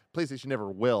that PlayStation never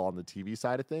will on the TV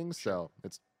side of things. So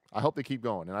I hope they keep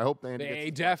going, and I hope They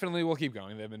definitely will keep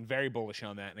going. They've been very bullish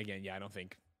on that. And again, yeah, I don't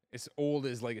think as old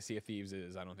as Legacy of Thieves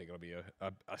is, I don't think it'll be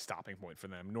a stopping point for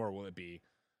them, nor will it be.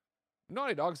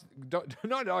 Naughty Dog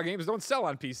games don't sell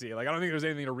on PC. Like, I don't think there's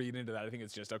anything to read into that. I think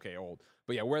it's just, okay, old.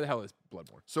 But yeah, where the hell is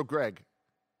Bloodborne? So, Greg,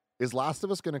 is Last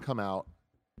of Us going to come out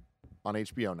on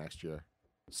HBO next year,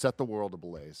 set the world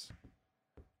ablaze,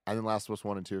 and then Last of Us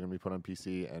 1 and 2 are going to be put on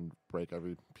PC and break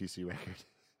every PC record?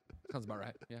 Sounds about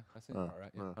right. Yeah, that sounds about right.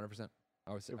 Yeah, 100%.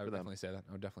 I would for them. definitely say that.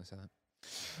 I would definitely say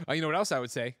that. You know what else I would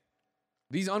say?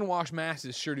 These unwashed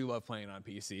masses sure do love playing on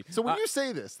PC. So when you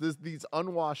say these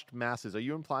unwashed masses, are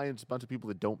you implying it's a bunch of people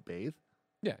that don't bathe?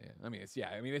 Yeah. I mean, it's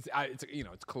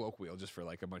it's colloquial just for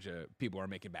like a bunch of people who are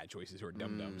making bad choices who are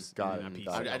dum dums. got it, on PC.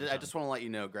 got it. I just want to let you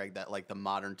know, Greg, that like the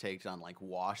modern take on like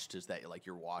washed is that like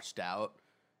you're washed out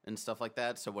and stuff like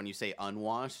that. So when you say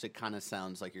unwashed, it kind of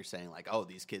sounds like you're saying like, oh,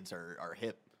 these kids are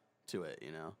hip to it,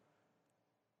 you know?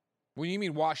 When you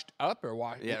mean washed up or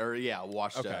washed? Yeah,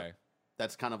 washed up. Okay.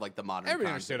 That's kind of like the modern.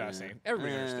 Everybody concept, understood what I was yeah. saying.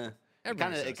 Everybody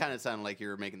understood. It kind of sounded like you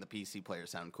were making the PC players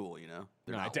sound cool, you know?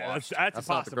 They're No, not that's washed. That's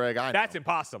impossible. not the Greg I know. That's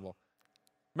impossible.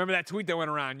 Remember that tweet that went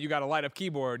around? You got a light up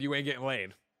keyboard, you ain't getting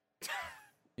laid.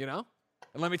 You know?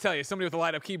 And let me tell you, somebody with a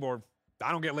light up keyboard,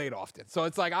 I don't get laid often. So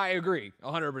it's like I agree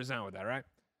 100% with that, right?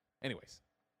 Anyways,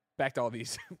 expect all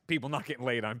these people not getting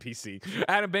laid on PC.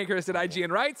 Adam Bankhurst at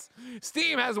IGN writes,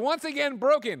 Steam has once again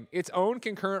broken its own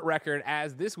concurrent record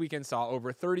as this weekend saw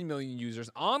over 30 million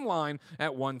users online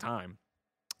at one time.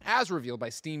 As revealed by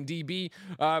SteamDB,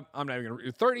 I'm not even going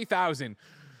to 30,000.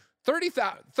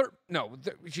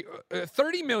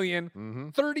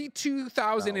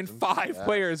 30,032,005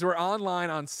 players were online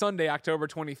on Sunday, October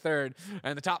 23rd,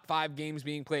 and the top 5 games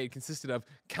being played consisted of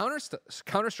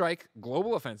Counter-Strike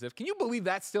Global Offensive. Can you believe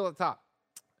that's still at the top?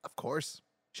 Of course.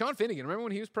 Sean Finnegan, remember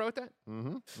when he was pro at that?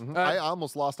 I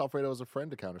almost lost Alfredo as a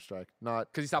friend to Counter-Strike, not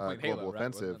because he stopped playing Global Halo,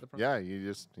 Offensive. Right? Yeah, you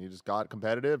just got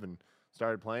competitive and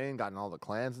started playing, got in all the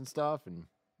clans and stuff, and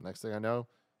next thing I know,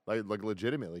 like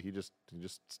legitimately, he just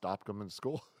stopped coming to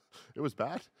school. It was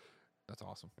bad. That's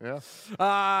awesome. Yeah.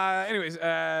 Anyways,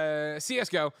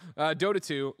 CSGO, Dota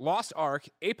 2, Lost Ark,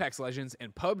 Apex Legends,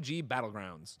 and PUBG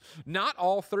Battlegrounds. Not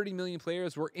all 30 million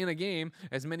players were in a game,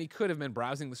 as many could have been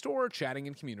browsing the store, chatting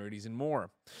in communities, and more.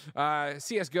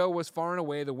 CSGO was far and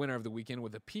away the winner of the weekend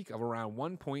with a peak of around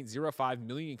 1.05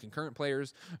 million concurrent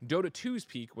players. Dota 2's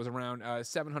peak was around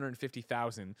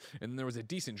 750,000, and then there was a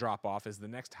decent drop-off as the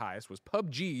next highest was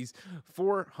PUBG's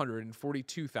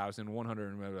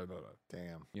 442,100.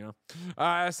 Damn. You know?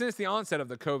 Since the onset of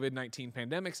the COVID-19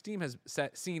 pandemic, Steam has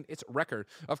seen its record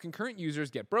of concurrent users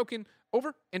get broken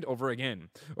over and over again.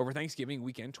 Over Thanksgiving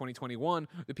weekend 2021,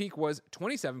 the peak was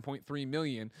 27.3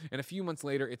 million, and a few months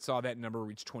later, it saw that number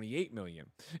reach 28 million.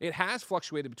 It has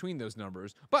fluctuated between those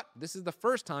numbers, but this is the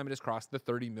first time it has crossed the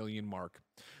 30 million mark.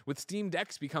 With Steam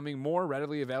Decks becoming more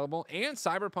readily available and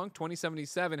Cyberpunk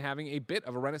 2077 having a bit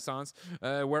of a renaissance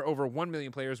where over 1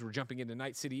 million players were jumping into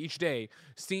Night City each day,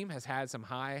 Steam has had some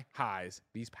high highs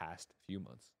these past few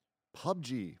months.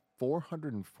 PUBG,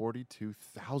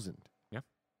 442,000. Yeah.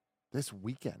 This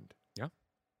weekend. Yeah.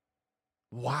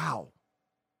 Wow.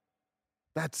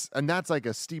 That's like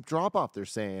a steep drop off, they're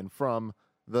saying, from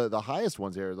the highest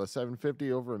ones here, the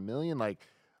 750 over 1 million. Like,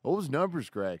 those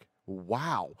numbers, Greg.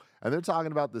 Wow. And they're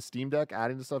talking about the Steam Deck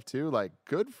adding to stuff too. Like,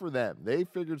 good for them. They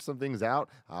figured some things out.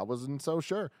 I wasn't so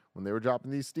sure when they were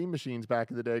dropping these Steam machines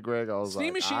back in the day, Greg. I was Steam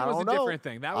like, machine I was don't a know. different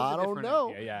thing. That was I a different don't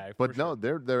know. idea. Yeah, but for no,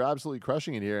 sure. they're absolutely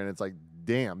crushing it here. And it's like,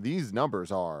 damn, these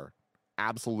numbers are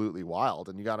absolutely wild.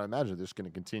 And you got to imagine they're just going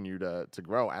to continue to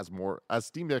grow as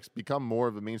Steam Decks become more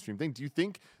of a mainstream thing. Do you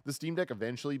think the Steam Deck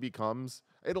eventually becomes,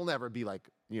 it'll never be like,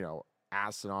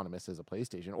 as synonymous as a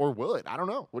PlayStation, or will it? I don't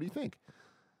know. What do you think?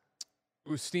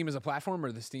 Steam as a platform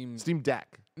or the Steam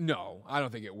Deck? No, I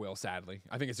don't think it will, sadly.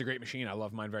 I think it's a great machine. I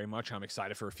love mine very much. I'm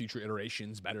excited for future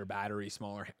iterations, better battery,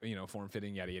 smaller, form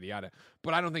fitting, yada, yada, yada.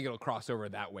 But I don't think it'll cross over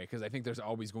that way because I think there's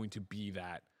always going to be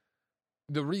that.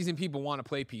 The reason people want to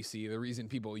play PC, the reason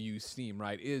people use Steam,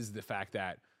 right, is the fact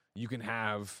that you can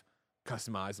have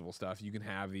customizable stuff. You can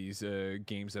have these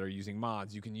games that are using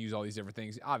mods. You can use all these different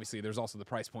things. Obviously, there's also the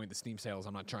price point, the Steam sales.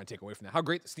 I'm not trying to take away from that. How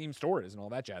great the Steam store is and all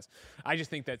that jazz. I just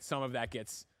think that some of that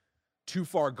gets too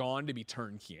far gone to be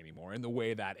turnkey anymore in the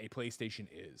way that a PlayStation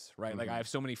is, right? Mm-hmm. Like, I have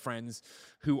so many friends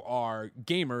who are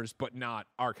gamers, but not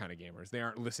our kind of gamers. They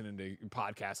aren't listening to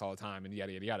podcasts all the time and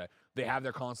yada, yada, yada. They have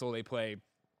their console. They play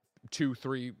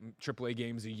 2-3 AAA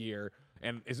games a year.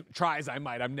 And try as I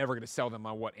might, I'm never going to sell them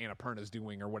on what Annapurna's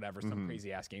doing or whatever, some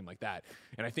crazy-ass game like that.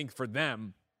 And I think for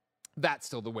them, that's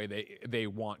still the way they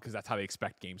want, because that's how they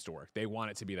expect games to work. They want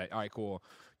it to be that, all right, cool,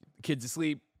 kids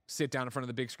asleep, sit down in front of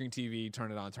the big screen TV,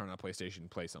 turn on PlayStation,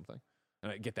 play something.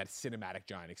 And I get that cinematic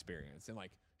giant experience. And, like,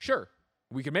 sure,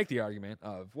 we can make the argument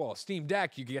of, well, Steam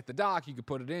Deck, you could get the dock, you could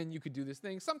put it in, you could do this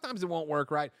thing. Sometimes it won't work,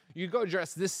 right? You could go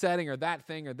address this setting or that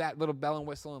thing or that little bell and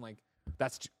whistle, and, like,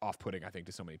 that's off-putting, I think,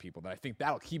 to so many people. That I think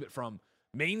that'll keep it from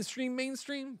mainstream.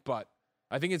 But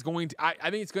I think it's going to.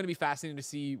 I think it's going to be fascinating to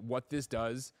see what this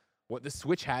does, what the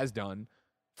Switch has done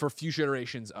for future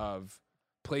iterations of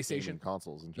PlayStation gaming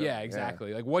consoles. In general. Yeah,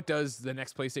 exactly. Yeah. Like, what does the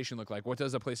next PlayStation look like? What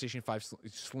does a PlayStation 5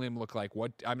 Slim look like?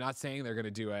 I'm not saying they're going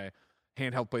to do a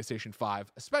handheld PlayStation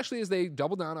 5, especially as they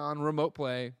double down on remote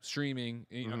play, streaming.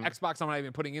 Xbox, I'm not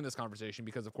even putting in this conversation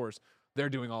because, of course, they're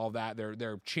doing all of that.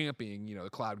 They're championing, the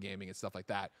cloud gaming and stuff like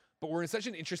that. But we're in such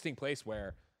an interesting place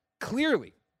where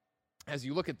clearly, as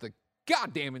you look at the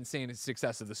goddamn insane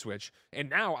success of the Switch, and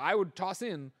now I would toss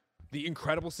in the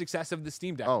incredible success of the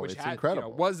Steam Deck, which it's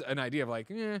incredible. Was an idea of like,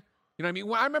 you know what I mean?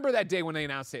 Well, I remember that day when they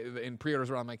announced it in pre-orders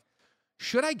where I'm like,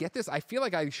 should I get this? I feel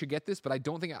like I should get this, but I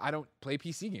don't think I don't play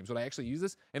PC games. Would I actually use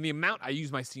this? And the amount I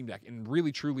use my Steam Deck and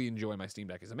really, truly enjoy my Steam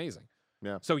Deck is amazing.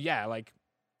 Yeah. So, yeah, like,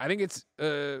 I think it's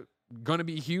going to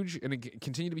be huge and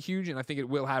continue to be huge, and I think it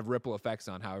will have ripple effects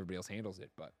on how everybody else handles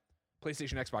it. But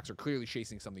PlayStation, Xbox are clearly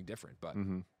chasing something different. But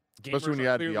Especially when gamers you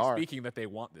are add clearly VR. speaking that they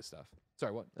want this stuff.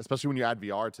 Sorry, what? Especially when you add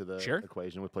VR to the Sure.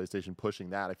 equation with PlayStation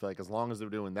pushing that. I feel like as long as they're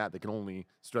doing that, they can only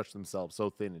stretch themselves so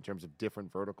thin in terms of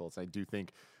different verticals. I do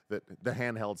think that the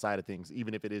handheld side of things,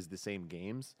 even if it is the same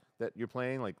games that you're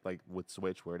playing, like with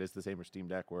Switch where it is the same, or Steam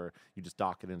Deck where you just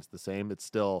dock it and it's the same, it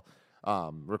still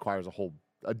requires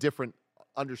a different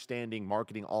understanding,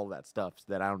 marketing, all of that stuff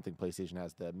that I don't think PlayStation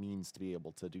has the means to be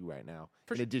able to do right now,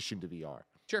 in addition to VR.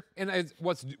 Sure. And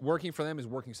what's working for them is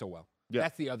working so well. Yeah.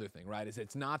 That's the other thing, right? Is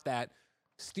it's not that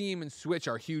Steam and Switch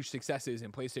are huge successes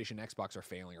and PlayStation and Xbox are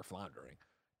failing or floundering.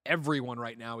 Everyone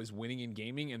right now is winning in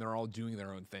gaming and they're all doing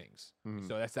their own things.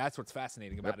 So that's what's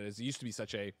fascinating about it. Is it used to be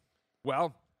such a,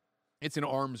 well, it's an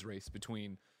arms race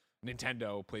between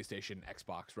Nintendo, PlayStation,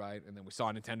 Xbox, right? And then we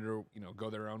saw Nintendo,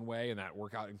 go their own way, and that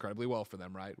worked out incredibly well for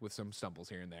them, right? With some stumbles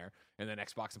here and there. And then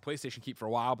Xbox and PlayStation keep for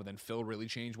a while, but then Phil really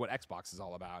changed what Xbox is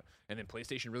all about. And then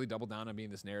PlayStation really doubled down on being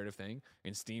this narrative thing.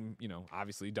 And Steam,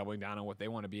 obviously doubling down on what they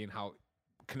want to be and how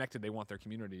connected they want their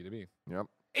community to be. Yep.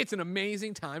 It's an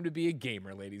amazing time to be a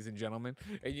gamer, ladies and gentlemen.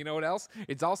 And you know what else?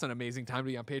 It's also an amazing time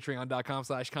to be on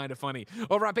patreon.com/kindafunny.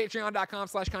 Over on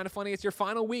patreon.com/kindafunny, it's your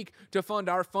final week to fund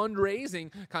our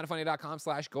fundraising.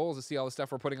 Kindafunny.com/goals to see all the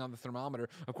stuff we're putting on the thermometer.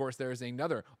 Of course, there is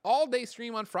another all-day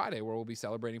stream on Friday where we'll be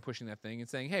celebrating, pushing that thing, and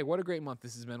saying, hey, what a great month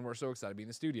this has been. We're so excited to be in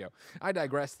the studio. I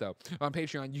digress, though. On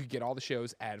Patreon, you can get all the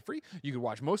shows ad-free. You can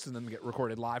watch most of them get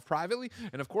recorded live privately.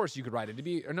 And, of course, you could write it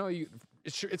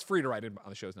it's free to write in on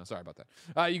the shows now. Sorry about that.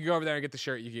 You can go over there and get the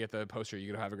shirt. You can get the poster.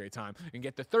 You can have a great time and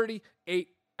get the 38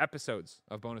 episodes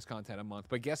of bonus content a month.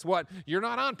 But guess what? You're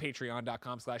not on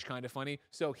patreon.com/kindafunny.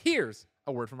 So here's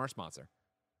a word from our sponsor.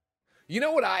 You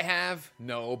know what I have?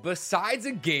 No, besides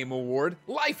a game award,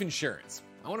 life insurance.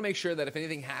 I want to make sure that if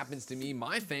anything happens to me,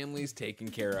 my family's taken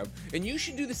care of. And you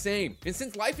should do the same. And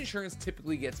since life insurance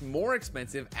typically gets more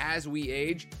expensive as we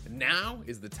age, now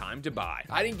is the time to buy.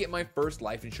 I didn't get my first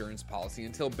life insurance policy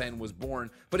until Ben was born,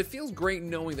 but it feels great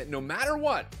knowing that no matter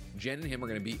what, Jen and him are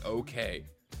going to be okay.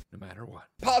 No matter what.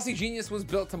 Policy Genius was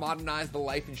built to modernize the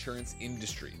life insurance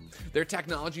industry. Their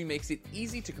technology makes it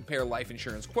easy to compare life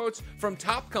insurance quotes from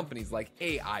top companies like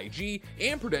AIG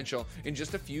and Prudential in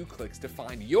just a few clicks to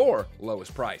find your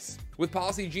lowest price. With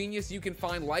Policy Genius, you can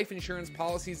find life insurance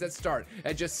policies that start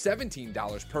at just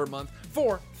 $17 per month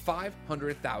for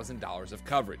 $500,000 of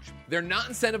coverage. They're not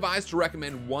incentivized to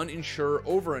recommend one insurer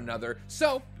over another,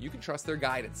 so you can trust their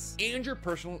guidance. And your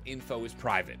personal info is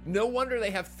private. No wonder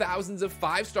they have thousands of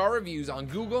 5-star reviews on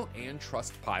Google and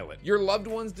Trustpilot. Your loved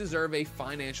ones deserve a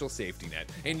financial safety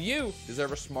net, and you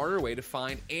deserve a smarter way to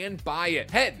find and buy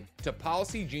it. Head to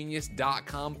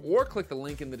policygenius.com or click the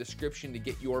link in the description to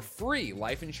get your free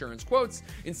life insurance quotes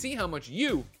and see how much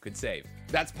you could save.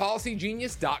 That's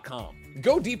policygenius.com.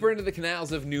 Go deeper into the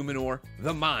canals of Numenor,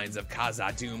 the mines of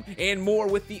Khazad-dûm, and more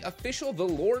with the official The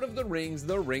Lord of the Rings,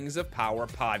 The Rings of Power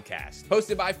podcast.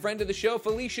 Hosted by friend of the show,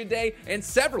 Felicia Day, and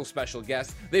several special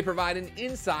guests, they provide an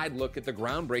inside look at the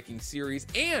groundbreaking series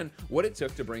and what it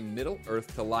took to bring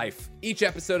Middle-earth to life. Each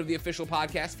episode of the official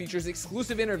podcast features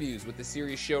exclusive interviews with the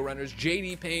series showrunners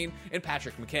J.D. Payne and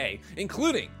Patrick McKay,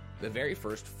 including the very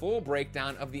first full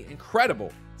breakdown of the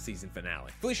incredible season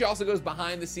finale. Felicia also goes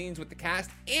behind the scenes with the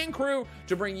cast and crew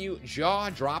to bring you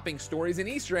jaw-dropping stories and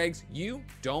Easter eggs you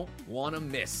don't want to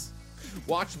miss.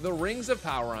 Watch The Rings of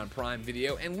Power on Prime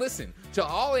Video and listen to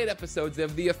all 8 episodes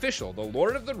of the official The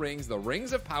Lord of the Rings, The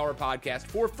Rings of Power podcast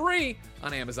for free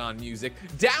on Amazon Music.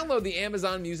 Download the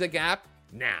Amazon Music app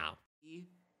now.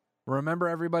 Remember,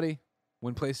 everybody,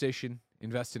 when PlayStation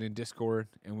invested in Discord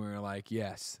and we were like,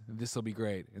 yes, this will be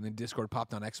great. And then Discord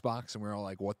popped on Xbox and we were all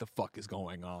like, what the fuck is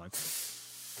going on?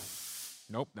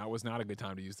 Nope, that was not a good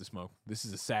time to use the smoke. This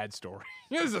is a sad story.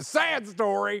 This is a sad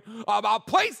story about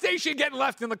PlayStation getting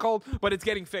left in the cold, but it's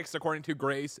getting fixed according to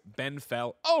Grace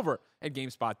Benfell over at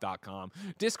GameSpot.com.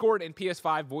 Discord and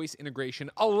PS5 voice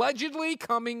integration allegedly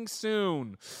coming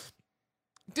soon.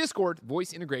 Discord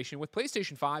voice integration with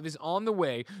PlayStation 5 is on the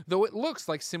way, though it looks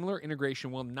like similar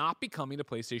integration will not be coming to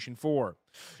PlayStation 4.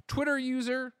 Twitter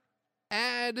user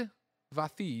AdVathij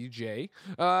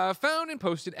found and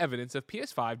posted evidence of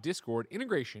PS5 Discord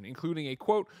integration, including a,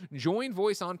 quote, join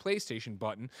voice on PlayStation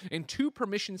button and 2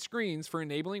 permission screens for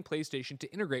enabling PlayStation to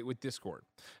integrate with Discord.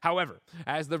 However,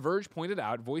 as The Verge pointed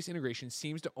out, voice integration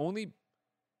seems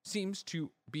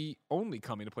to be only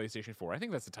coming to PlayStation 4. I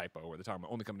think that's a typo where they're talking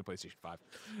about only coming to PlayStation 5.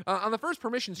 On the first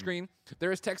permission screen,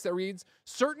 there is text that reads,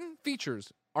 certain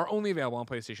features are only available on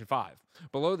PlayStation 5.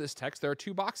 Below this text, there are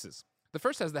 2 boxes. The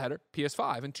first has the header,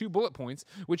 PS5, and 2 bullet points,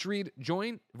 which read,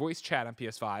 join voice chat on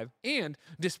PS5, and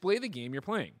display the game you're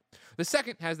playing. The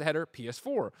second has the header,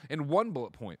 PS4, and 1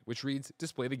 bullet point, which reads,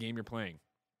 display the game you're playing.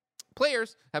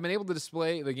 Players have been able to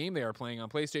display the game they are playing on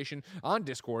PlayStation on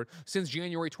Discord since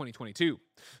January 2022.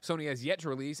 Sony has yet to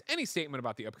release any statement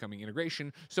about the upcoming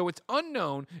integration, so it's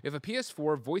unknown if a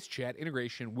PS4 voice chat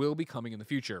integration will be coming in the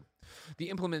future. The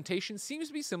implementation seems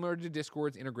to be similar to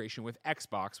Discord's integration with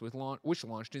Xbox, which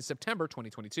launched in September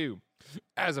 2022.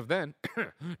 As of then,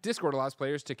 Discord allows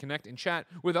players to connect and chat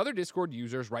with other Discord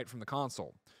users right from the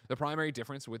console. The primary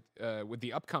difference with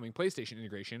the upcoming PlayStation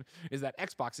integration is that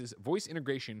Xbox's voice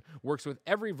integration works with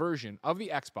every version of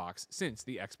the Xbox since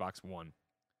the Xbox One.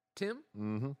 Tim,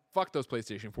 fuck those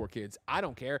PlayStation 4 kids. I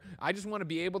don't care. I just want to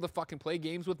be able to fucking play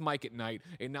games with Mike at night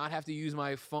and not have to use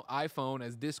my iPhone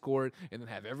as Discord and then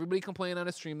have everybody complain on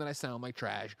a stream that I sound like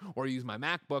trash, or use my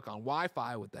MacBook on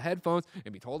Wi-Fi with the headphones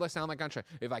and be told I sound like I'm trash.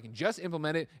 If I can just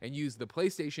implement it and use the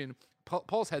PlayStation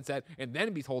Pulse headset and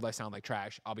then be told I sound like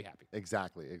trash, I'll be happy.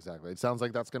 Exactly. It sounds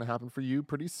like that's going to happen for you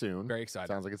pretty soon. Very excited.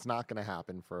 Sounds like it's not going to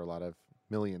happen for a lot of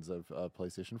millions of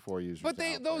PlayStation 4 users. But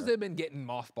those have been getting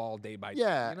mothballed day by day.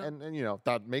 Yeah, you know? and you know,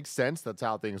 that makes sense. That's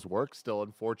how things work. Still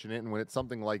unfortunate. And when it's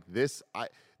something like this,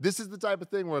 this is the type of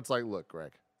thing where it's like, look,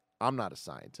 Greg, I'm not a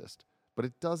scientist, but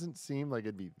it doesn't seem like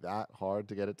it'd be that hard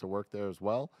to get it to work there as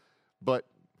well. But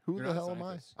who You're the not a hell am I?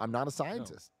 scientist. I'm not a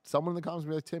scientist. Someone in the comments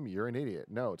will be like, Tim, you're an idiot.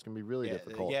 No, it's going to be really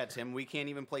difficult. Yeah, Tim, we can't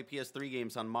even play PS3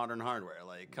 games on modern hardware.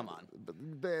 Like, come on. But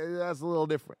that's a little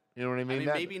different. You know what I mean?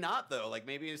 Maybe not though. Like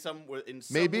maybe in some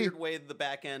Maybe. weird way, the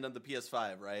back end of the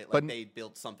PS5, right? Like But- they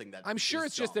built something that I'm sure is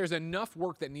it's just strong. there's enough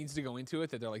work that needs to go into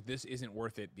it that they're like, this isn't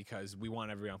worth it because we want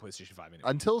everyone on PlayStation 5 anyway.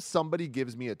 Until somebody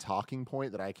gives me a talking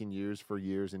point that I can use for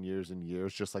years and years and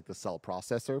years, just like the cell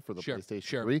processor for the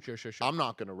PlayStation 3, Sure. I'm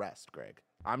not going to rest, Greg.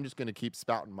 I'm just going to keep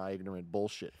spouting my ignorant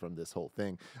bullshit from this whole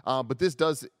thing. But this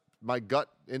does, my gut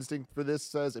instinct for this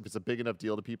says if it's a big enough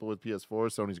deal to people with PS4,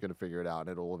 Sony's going to figure it out and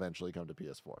it'll eventually come to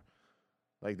PS4.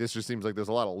 Like, this just seems like there's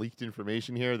a lot of leaked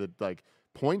information here that like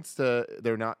points to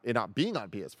it not being on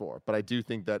PS4. But I do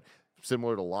think that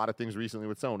similar to a lot of things recently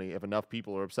with Sony, if enough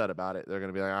people are upset about it, they're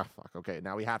going to be like, fuck, okay,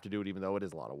 now we have to do it even though it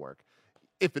is a lot of work.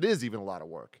 If it is even a lot of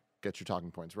work, get your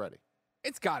talking points ready.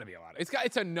 It's got to be a lot.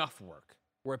 It's enough work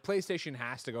where PlayStation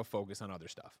has to go focus on other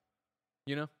stuff.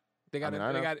 You know,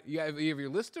 you have your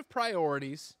list of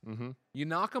priorities. Mm-hmm. You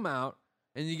knock them out,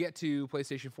 and you get to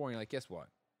PlayStation 4, and you're like, guess what?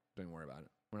 Don't worry about it.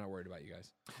 We're not worried about you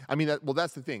guys. I mean,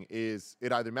 that's the thing, is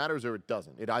it either matters or it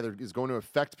doesn't. It either is going to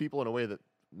affect people in a way that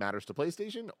matters to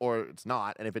PlayStation or it's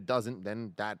not. And if it doesn't,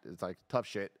 then that is like tough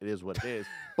shit. It is what it is.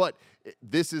 But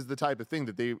this is the type of thing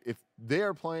that if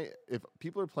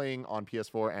people are playing on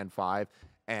PS4 and 5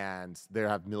 and there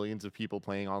have millions of people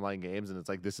playing online games and it's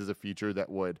like, this is a feature that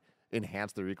would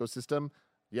enhance their ecosystem.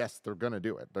 Yes, they're going to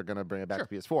do it. They're going to bring it back to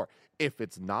PS4. If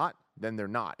it's not, then they're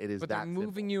not. It is But that they're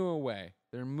moving you away.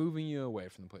 They're moving you away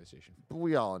from the PlayStation.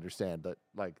 We all understand that,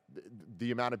 like,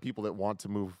 the amount of people that want to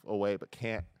move away but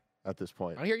can't at this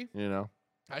point. I hear you. You know?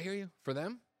 I hear you. For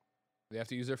them, they have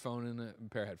to use their phone and a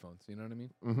pair of headphones. You know what I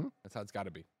mean? Mm-hmm. That's how it's got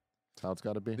to be. That's how it's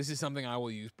got to be. This is something I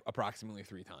will use approximately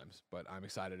 3 times, but I'm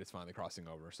excited it's finally crossing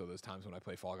over. So those times when I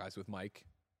play Fall Guys with Mike,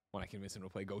 when I convince him to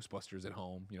play Ghostbusters at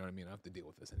home, you know what I mean? I don't have to deal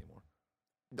with this anymore.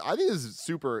 I think this is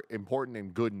super important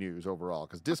and good news overall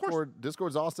because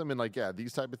Discord's awesome, and like, yeah,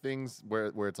 these type of things where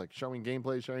it's like sharing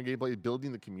gameplay,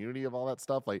 building the community of all that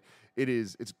stuff. Like,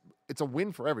 it's a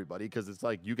win for everybody because it's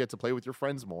like you get to play with your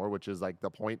friends more, which is like the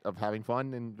point of having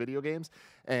fun in video games.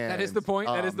 And That is the point.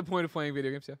 That is the point of playing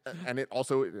video games. Yeah. And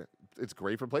it's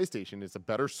great for PlayStation. It's a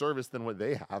better service than what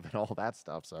they have and all that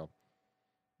stuff. So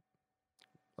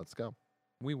let's go.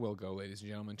 We will go, ladies and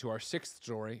gentlemen, to our 6th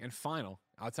story and final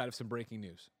outside of some breaking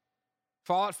news.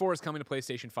 Fallout 4 is coming to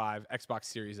PlayStation 5, Xbox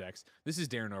Series X. This is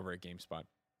Darren over at GameSpot.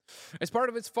 As part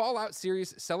of its Fallout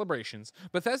series celebrations,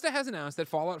 Bethesda has announced that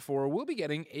Fallout 4 will be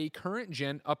getting a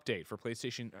current-gen update for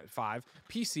PlayStation 5,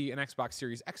 PC, and Xbox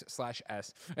Series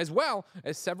X/S, as well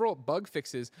as several bug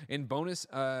fixes and bonus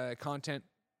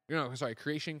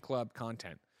Creation Club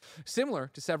content.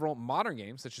 Similar to several modern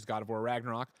games, such as God of War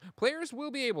Ragnarok, players will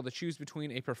be able to choose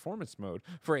between a performance mode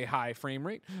for a high frame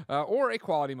rate or a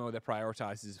quality mode that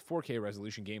prioritizes 4K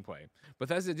resolution gameplay.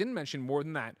 Bethesda didn't mention more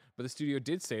than that, but the studio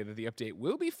did say that the update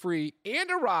will be free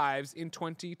and arrives in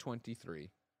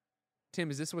 2023. Tim,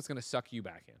 is this what's going to suck you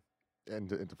back in?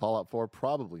 And into Fallout 4,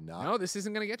 probably not. No, this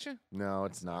isn't going to get you? No,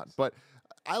 it's not. But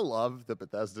I love that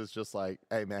Bethesda's just like,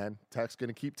 hey, man, tech's going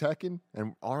to keep teching,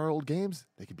 and our old games,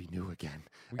 they can be new again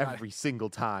every single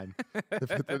time.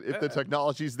 if the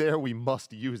technology's there, we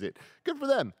must use it. Good for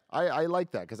them. I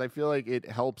like that because I feel like it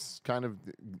helps kind of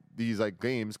these like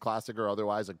games, classic or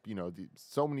otherwise, like, you know,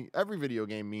 every video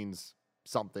game means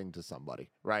something to somebody,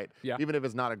 right? Yeah. Even if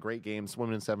it's not a great game,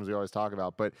 Swimming in Sevens we always talk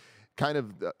about, but kind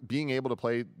of being able to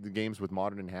play the games with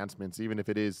modern enhancements, even if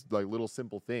it is like little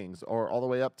simple things, or all the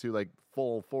way up to like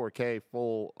full 4K,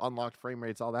 full unlocked frame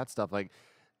rates, all that stuff. Like,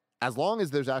 as long as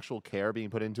there's actual care being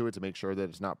put into it to make sure that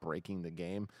it's not breaking the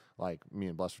game, like me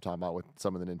and Bless were talking about with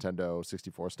some of the Nintendo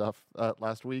 64 stuff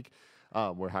last week,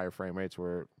 where higher frame rates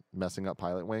were messing up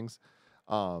Pilot Wings.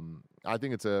 I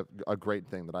think it's a great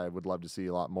thing that I would love to see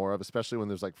a lot more of, especially when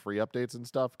there's like free updates and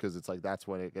stuff, because it's like that's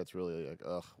when it gets really like,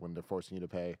 ugh, when they're forcing you to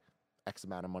pay X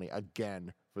amount of money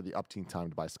again for the uptime time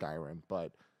to buy Skyrim.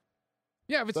 But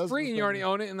yeah, if it's free and you already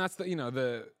own it, and that's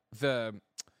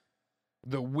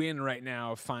the win right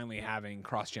now of finally having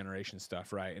cross-generation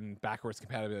stuff, right, and backwards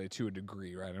compatibility to a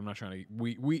degree, right? I'm not trying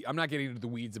to I'm not getting into the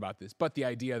weeds about this, but the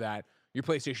idea that your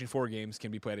PlayStation 4 games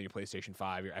can be played on your PlayStation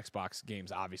 5, your Xbox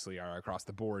games obviously are across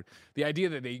the board. The idea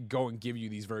that they go and give you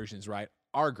these versions, right,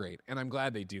 are great, and I'm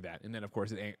glad they do that. And then, of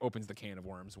course, it opens the can of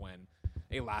worms when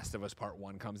A Last of Us Part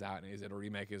 1 comes out, and is it a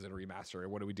remake, is it a remaster,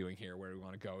 what are we doing here, where do we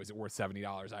want to go, is it worth $70,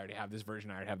 I already have this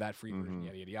version, I already have that free version,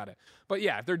 yada, yada, yada. But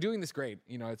yeah, if they're doing this great,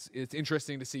 you know, it's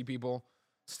interesting to see people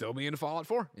still be into Fallout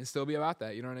 4 and still be about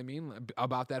that, you know what I mean,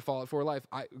 about that Fallout 4 life.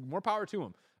 More power to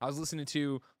them. I was listening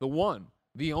to the one,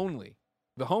 the only,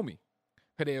 the homie,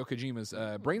 Hideo Kojima's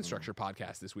Brain Structure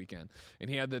podcast this weekend, and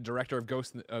he had the director of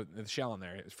Ghost in the Shell in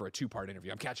there for a 2-part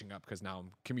interview. I'm catching up because now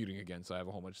I'm commuting again, so I have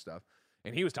a whole bunch of stuff.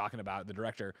 And he was talking about the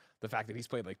director, the fact that he's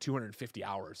played like 250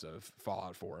 hours of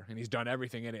Fallout 4, and he's done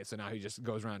everything in it. So now he just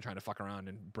goes around trying to fuck around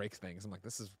and breaks things. I'm like,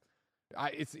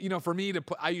 it's you know, for me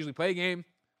I usually play a game,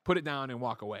 put it down, and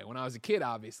walk away. When I was a kid,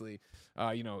 obviously,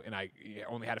 you know, and I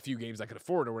only had a few games I could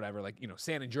afford or whatever, like, you know,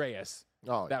 San Andreas.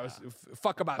 Oh, that was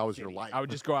fuck about. That was your life. I would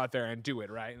just go out there and do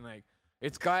it, right? And like,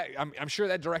 I'm sure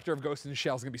that director of Ghost in the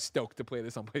Shell is gonna be stoked to play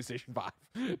this on PlayStation 5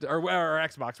 or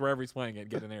Xbox, wherever he's playing it.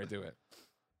 Get in there and do it.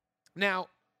 Now,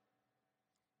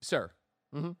 sir,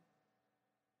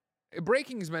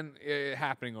 breaking's been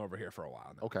happening over here for a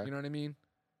while now. Okay, you know what I mean?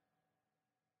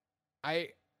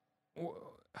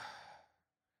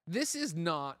 This is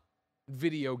not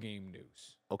video game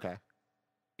news. Okay.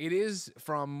 It is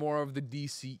from more of the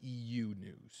DCEU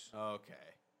news. Okay.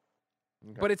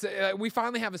 But it's we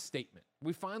finally have a statement.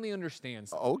 We finally understand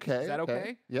something. Okay. Is that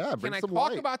okay? Yeah. Can I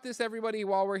talk about this, everybody,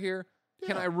 while we're here? Yeah.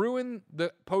 Can I ruin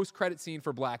the post-credit scene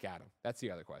for Black Adam? That's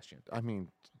the other question. I mean,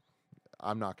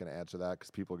 I'm not going to answer that because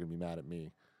people are going to be mad at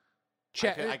me.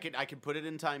 I can put it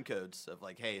in time codes of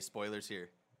like, hey, spoilers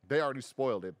here. They already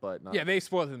spoiled it, but not. Yeah, they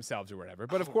spoiled it themselves or whatever.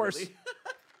 But of course,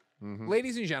 really?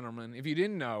 Ladies and gentlemen, if you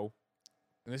didn't know,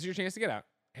 and this is your chance to get out,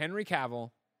 Henry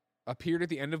Cavill appeared at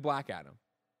the end of Black Adam,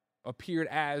 appeared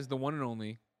as the one and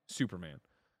only Superman.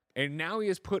 And now he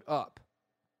has put up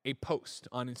a post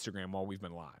on Instagram while we've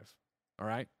been live. All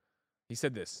right? He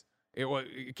said this. You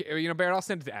know, Barrett, I'll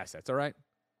send it to assets, all right?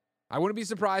 I wouldn't be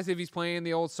surprised if he's playing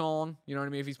the old song. You know what I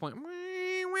mean? If he's playing.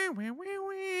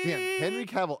 Yeah, Henry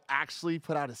Cavill actually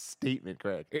put out a statement,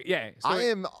 Greg. Yeah. So I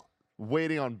am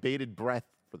waiting on bated breath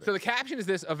for this. So the caption is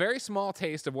this: a very small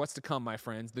taste of what's to come, my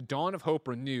friends. The dawn of hope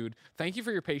renewed. Thank you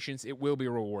for your patience. It will be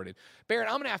rewarded. Barrett,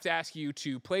 I'm going to have to ask you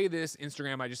to play this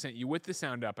Instagram I just sent you with the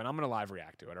sound up, and I'm going to live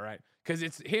react to it, all right? Because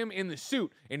it's him in the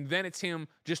suit, and then it's him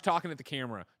just talking at the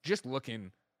camera, just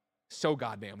looking so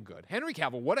goddamn good. Henry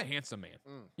Cavill, what a handsome man.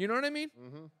 You know what I mean?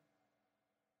 Mm-hmm.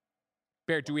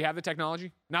 Barrett, do we have the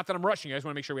technology? Not that I'm rushing. I just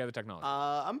want to make sure we have the technology.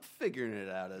 I'm figuring it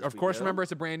out as Of course, remember,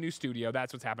 it's a brand new studio.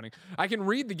 That's what's happening. I can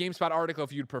read the GameSpot article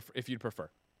if you'd prefer.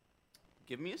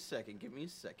 Give me a second,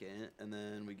 and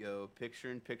then we go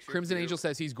picture-in-picture. Crimson Angel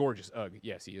says he's gorgeous. Ugh,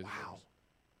 yes, he is. Wow. Gorgeous.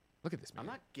 Look at this, man. I'm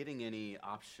not getting any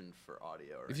option for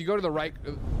audio. If you go to the right,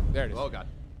 there it is. Oh, God.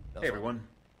 Hey, everyone.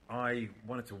 I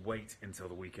wanted to wait until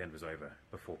the weekend was over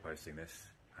before posting this.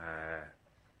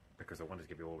 Because I wanted to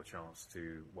give you all a chance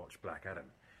to watch Black Adam.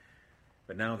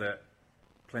 But now that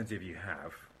plenty of you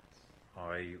have,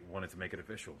 I wanted to make it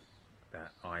official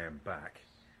that I am back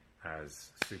as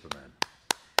Superman.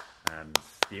 And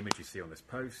the image you see on this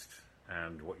post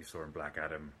and what you saw in Black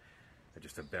Adam are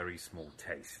just a very small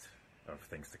taste of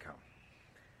things to come.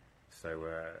 So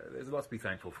there's a lot to be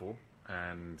thankful for,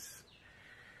 and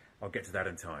I'll get to that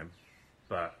in time.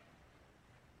 But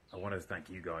I want to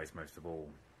thank you guys most of all.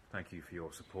 Thank you for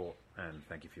your support, and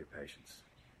thank you for your patience.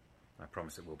 I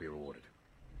promise it will be rewarded.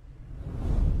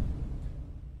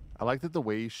 I like that the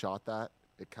way he shot that,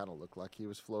 it kind of looked like he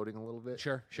was floating a little bit.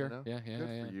 Sure. You know? Yeah.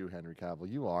 Good for you, Henry Cavill.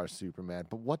 You are Superman.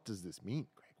 But what does this mean,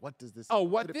 Greg? What does this? Oh,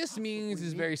 what could it this means possibly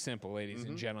is mean? very simple, ladies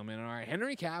and gentlemen. All right,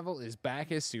 Henry Cavill is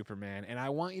back as Superman, and I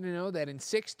want you to know that in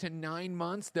 6 to 9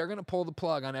 months, they're going to pull the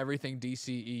plug on everything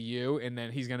DCEU, and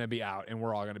then he's going to be out, and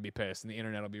we're all going to be pissed, and the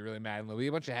internet will be really mad, and there'll be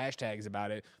a bunch of hashtags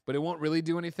about it, but it won't really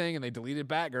do anything, and they deleted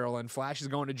Batgirl, and Flash is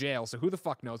going to jail, so who the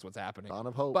fuck knows what's happening? Dawn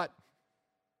of hope. But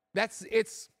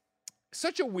it's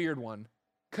such a weird one,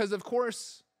 because, of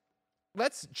course,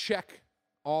 let's check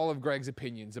all of Greg's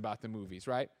opinions about the movies,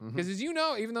 right? Because as you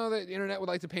know, even though the internet would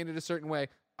like to paint it a certain way,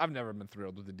 I've never been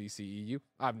thrilled with the DCEU.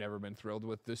 I've never been thrilled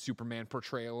with the Superman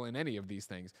portrayal in any of these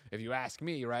things. If you ask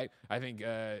me, right, I think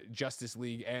Justice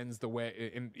League ends the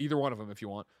way, in either one of them if you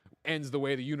want, ends the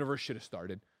way the universe should have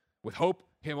started. With Hope,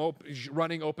 him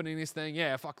opening this thing,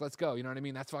 yeah, fuck, let's go. You know what I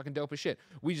mean? That's fucking dope as shit.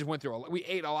 We just went through, we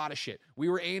ate a lot of shit. We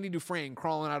were Andy Dufresne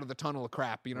crawling out of the tunnel of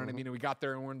crap. You know what I mean? And we got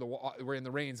there and we're in the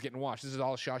rains getting washed. This is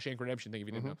all Shawshank Redemption thing if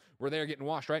you didn't know. We're there getting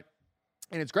washed, right?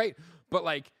 And it's great. But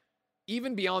like,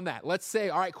 even beyond that, let's say,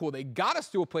 all right, cool. They got us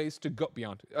to a place to go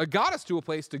got us to a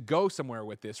place to go somewhere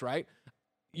with this, right?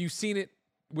 You've seen it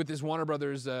with this Warner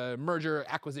Brothers merger,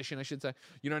 acquisition, I should say.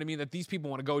 You know what I mean? That these people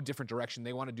want to go a different direction.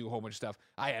 They want to do a whole bunch of stuff.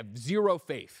 I have zero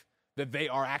faith that they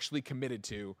are actually committed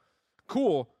to,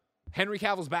 cool, Henry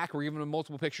Cavill's back. We're giving him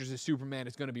multiple pictures as Superman.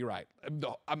 It's going to be right.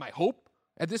 My hope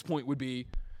at this point would be,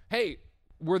 hey,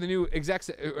 we're the new execs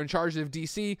in charge of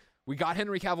DC. We got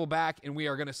Henry Cavill back, and we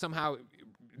are going to somehow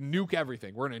nuke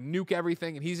everything. We're going to nuke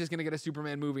everything, and he's just going to get a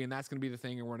Superman movie, and that's going to be the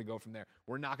thing, and we're going to go from there.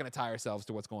 We're not going to tie ourselves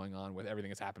to what's going on with everything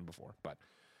that's happened before, but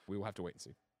we will have to wait and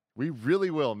see. We really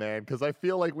will, man, because I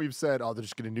feel like we've said, oh, they're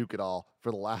just going to nuke it all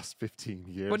for the last 15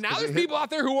 years. But now there's people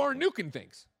out there who aren't nuking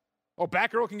things. Oh,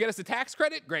 Batgirl can get us a tax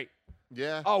credit? Great.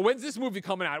 Yeah. Oh, when's this movie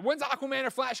coming out? When's Aquaman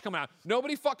or Flash coming out?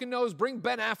 Nobody fucking knows. Bring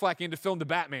Ben Affleck in to film the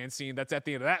Batman scene that's at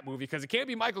the end of that movie, because it can't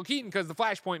be Michael Keaton because the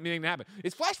Flashpoint thing happened.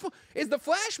 Is the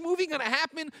Flash movie going to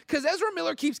happen? Because Ezra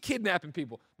Miller keeps kidnapping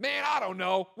people. Man, I don't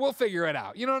know. We'll figure it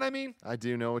out. You know what I mean? I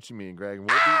do know what you mean, Greg. We'll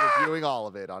be reviewing all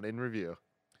of it on In Review.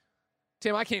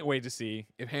 Tim, I can't wait to see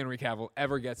if Henry Cavill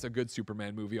ever gets a good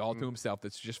Superman movie all to himself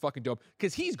that's just fucking dope,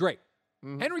 because he's great.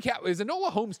 Henry Cavill, is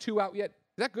Enola Holmes 2 out yet?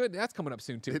 Is that good? That's coming up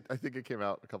soon, too. I think it came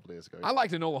out a couple days ago. I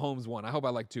liked Enola Holmes 1. I hope I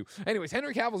like 2. Anyways,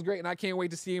 Henry Cavill's great, and I can't wait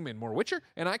to see him in more Witcher,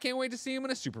 and I can't wait to see him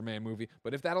in a Superman movie.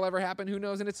 But if that'll ever happen, who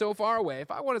knows? And it's so far away.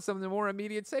 If I wanted something more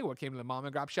immediate, say what came to the mom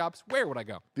and pop shops, where would I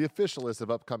go? The official list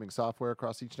of upcoming software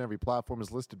across each and every platform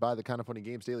is listed by the Kind of Funny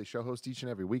Games Daily Show host each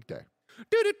and every weekday.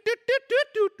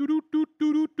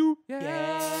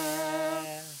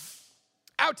 Yeah.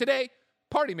 Out today,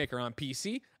 Party Maker on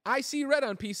PC, I See Red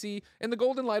on PC, and The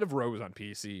Golden Light of Rose on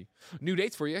PC. New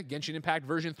dates for you. Genshin Impact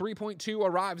version 3.2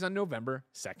 arrives on November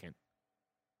 2nd.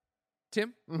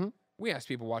 Tim, we asked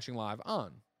people watching live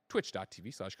on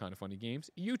twitch.tv/kindoffunnygames,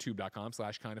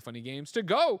 youtube.com/kindoffunnygames, to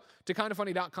go to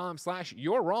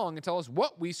kindoffunny.com/you're wrong and tell us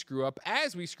what we screw up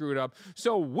as we screw it up,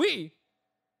 so we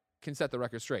can set the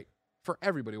record straight for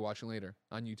everybody watching later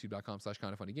on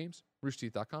youtube.com/kindoffunnygames,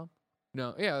 roosterteeth.com.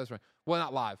 No, yeah, that's right. Well,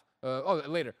 not live.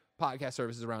 Later. Podcast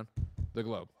services around the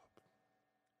globe.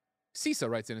 CISA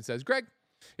writes in and says, Greg,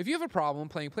 if you have a problem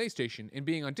playing PlayStation and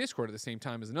being on Discord at the same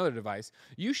time as another device,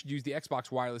 you should use the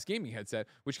Xbox wireless gaming headset,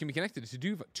 which can be connected to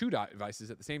two devices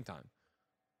at the same time.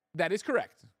 That is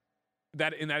correct.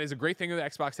 That is a great thing of the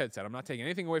Xbox headset. I'm not taking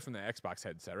anything away from the Xbox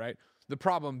headset, right? The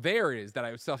problem there is that I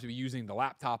would still have to be using the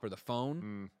laptop or the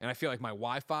phone, and I feel like my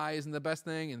Wi-Fi isn't the best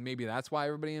thing, and maybe that's why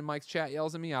everybody in Mike's chat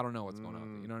yells at me. I don't know what's going on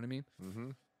with it, you know what I mean?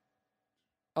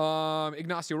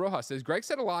 Ignacio Rojas says, Greg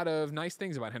said a lot of nice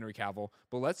things about Henry Cavill,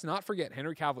 but let's not forget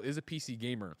Henry Cavill is a PC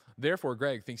gamer. Therefore,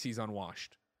 Greg thinks he's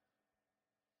unwashed.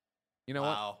 You know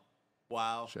what?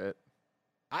 Wow. Shit.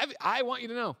 I want you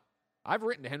to know, I've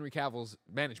written to Henry Cavill's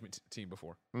management team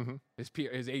before.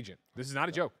 His agent. This is not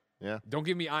a joke. Yeah. Don't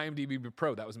give me IMDb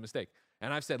Pro. That was a mistake.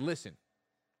 And I've said, listen,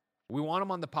 we want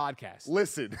him on the podcast.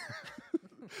 Listen.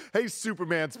 Hey,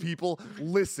 Superman's people,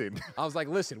 listen. I was like,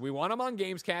 listen, we want him on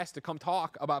Gamescast to come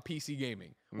talk about PC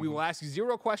gaming. We will ask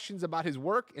 0 questions about his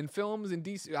work in films and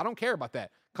DC. I don't care about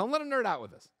that. Come let him nerd out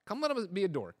with us. Come let him be a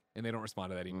dork. And they don't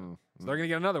respond to that email. So they're going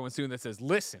to get another one soon that says,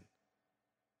 listen.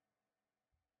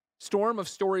 Storm of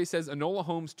Story says Enola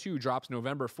Holmes 2 drops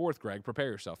November 4th, Greg. Prepare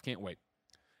yourself. Can't wait.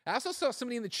 I also saw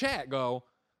somebody in the chat go,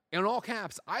 in all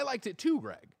caps, I liked it too,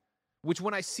 Greg. Which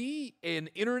when I see an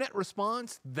internet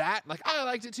response that, like, I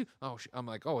liked it too. Oh, I'm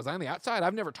like, oh, was I on the outside?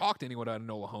 I've never talked to anyone about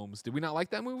Enola Holmes. Did we not like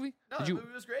that movie? No, Did the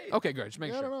movie was great. Okay, good. Just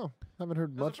make I sure. don't know. Haven't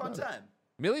heard It much was a fun about it. time.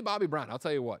 Millie Bobby Brown, I'll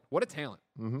tell you what a talent.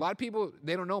 A lot of people,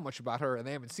 they don't know much about her and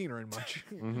they haven't seen her in much.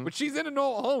 But she's in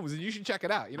Enola Holmes and you should check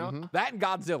it out, you know? That and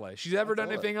Godzilla. If she's ever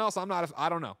done anything else, I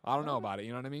don't know. I don't know about it,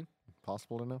 you know what I mean?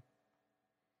 Possible to know.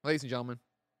 Ladies and gentlemen,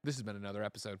 This has been another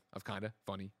episode of Kinda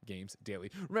Funny Games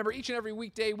Daily. Remember, each and every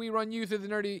weekday, we run you through the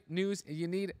nerdy news you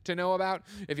need to know about.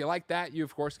 If you like that, you,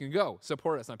 of course, can go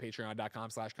support us on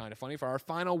patreon.com/kindafunny for our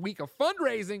final week of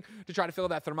fundraising to try to fill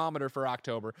that thermometer for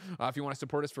October. If you want to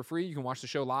support us for free, you can watch the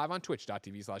show live on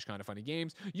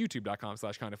twitch.tv/kindafunnygames,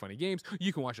 youtube.com/kindafunnygames.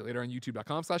 You can watch it later on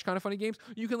youtube.com/kindafunnygames.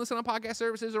 You can listen on podcast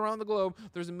services around the globe.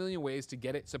 There's a million ways to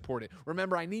get it supported.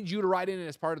 Remember, I need you to write in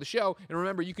as part of the show. And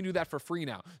remember, you can do that for free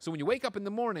now. So when you wake up in the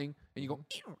morning, and you go,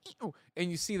 ew, ew, and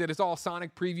you see that it's all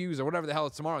Sonic previews or whatever the hell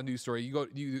it's tomorrow news story. You go,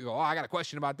 oh, I got a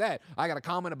question about that. I got a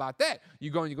comment about that.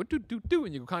 You go and you go, do,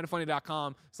 and you go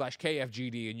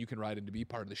kindafunny.com/KFGD, and you can write in to be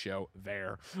part of the show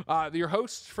there. Your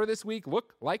hosts for this week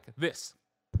look like this.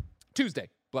 Tuesday,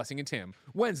 Blessing and Tim.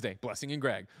 Wednesday, Blessing and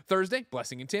Greg. Thursday,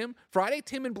 Blessing and Tim. Friday,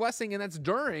 Tim and Blessing, and that's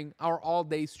during our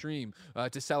all-day stream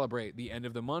to celebrate the end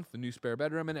of the month, the new spare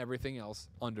bedroom, and everything else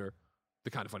under the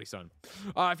Kinda Funny sun.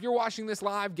 If you're watching this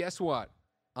live, guess what?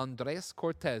 Andres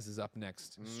Cortez is up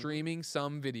next, streaming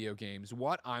some video games.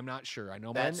 What? I'm not sure. I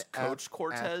know That's Coach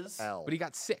Cortez, but he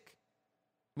got sick.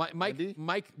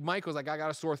 Mike was like, I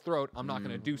got a sore throat. I'm not going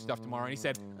to do stuff tomorrow. And he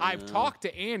said, I've talked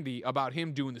to Andy about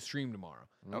him doing the stream tomorrow.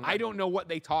 Okay. I don't know what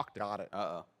they talked about. Got it.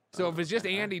 Uh-oh. So if it's just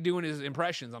Andy doing his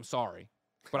impressions, I'm sorry.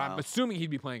 But I'm assuming he'd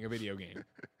be playing a video game.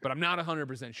 But I'm not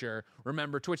 100% sure.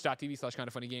 Remember,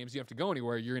 twitch.tv/kindafunnygames. You have to go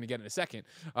anywhere. You're going to get in a second.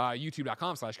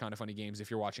 YouTube.com/kindafunnygames. If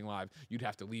you're watching live, you'd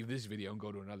have to leave this video and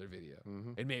go to another video.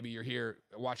 And maybe you're here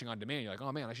watching on demand. You're like,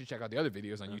 oh, man, I should check out the other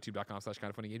videos on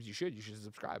youtube.com/kindafunnygames. You should you're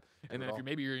and then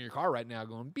if you're in your car right now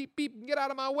going, beep, beep, get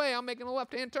out of my way. I'm making a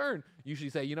left-hand turn. You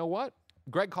should say, you know what?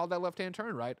 Greg called that left-hand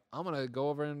turn, right? I'm going to go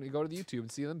over and go to the YouTube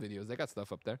and see them videos. They got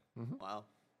stuff up there. Wow.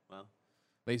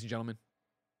 Ladies and gentlemen.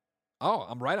 Oh,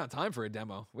 I'm right on time for a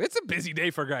demo. It's a busy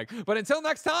day for Greg. But until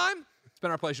next time, it's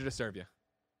been our pleasure to serve you.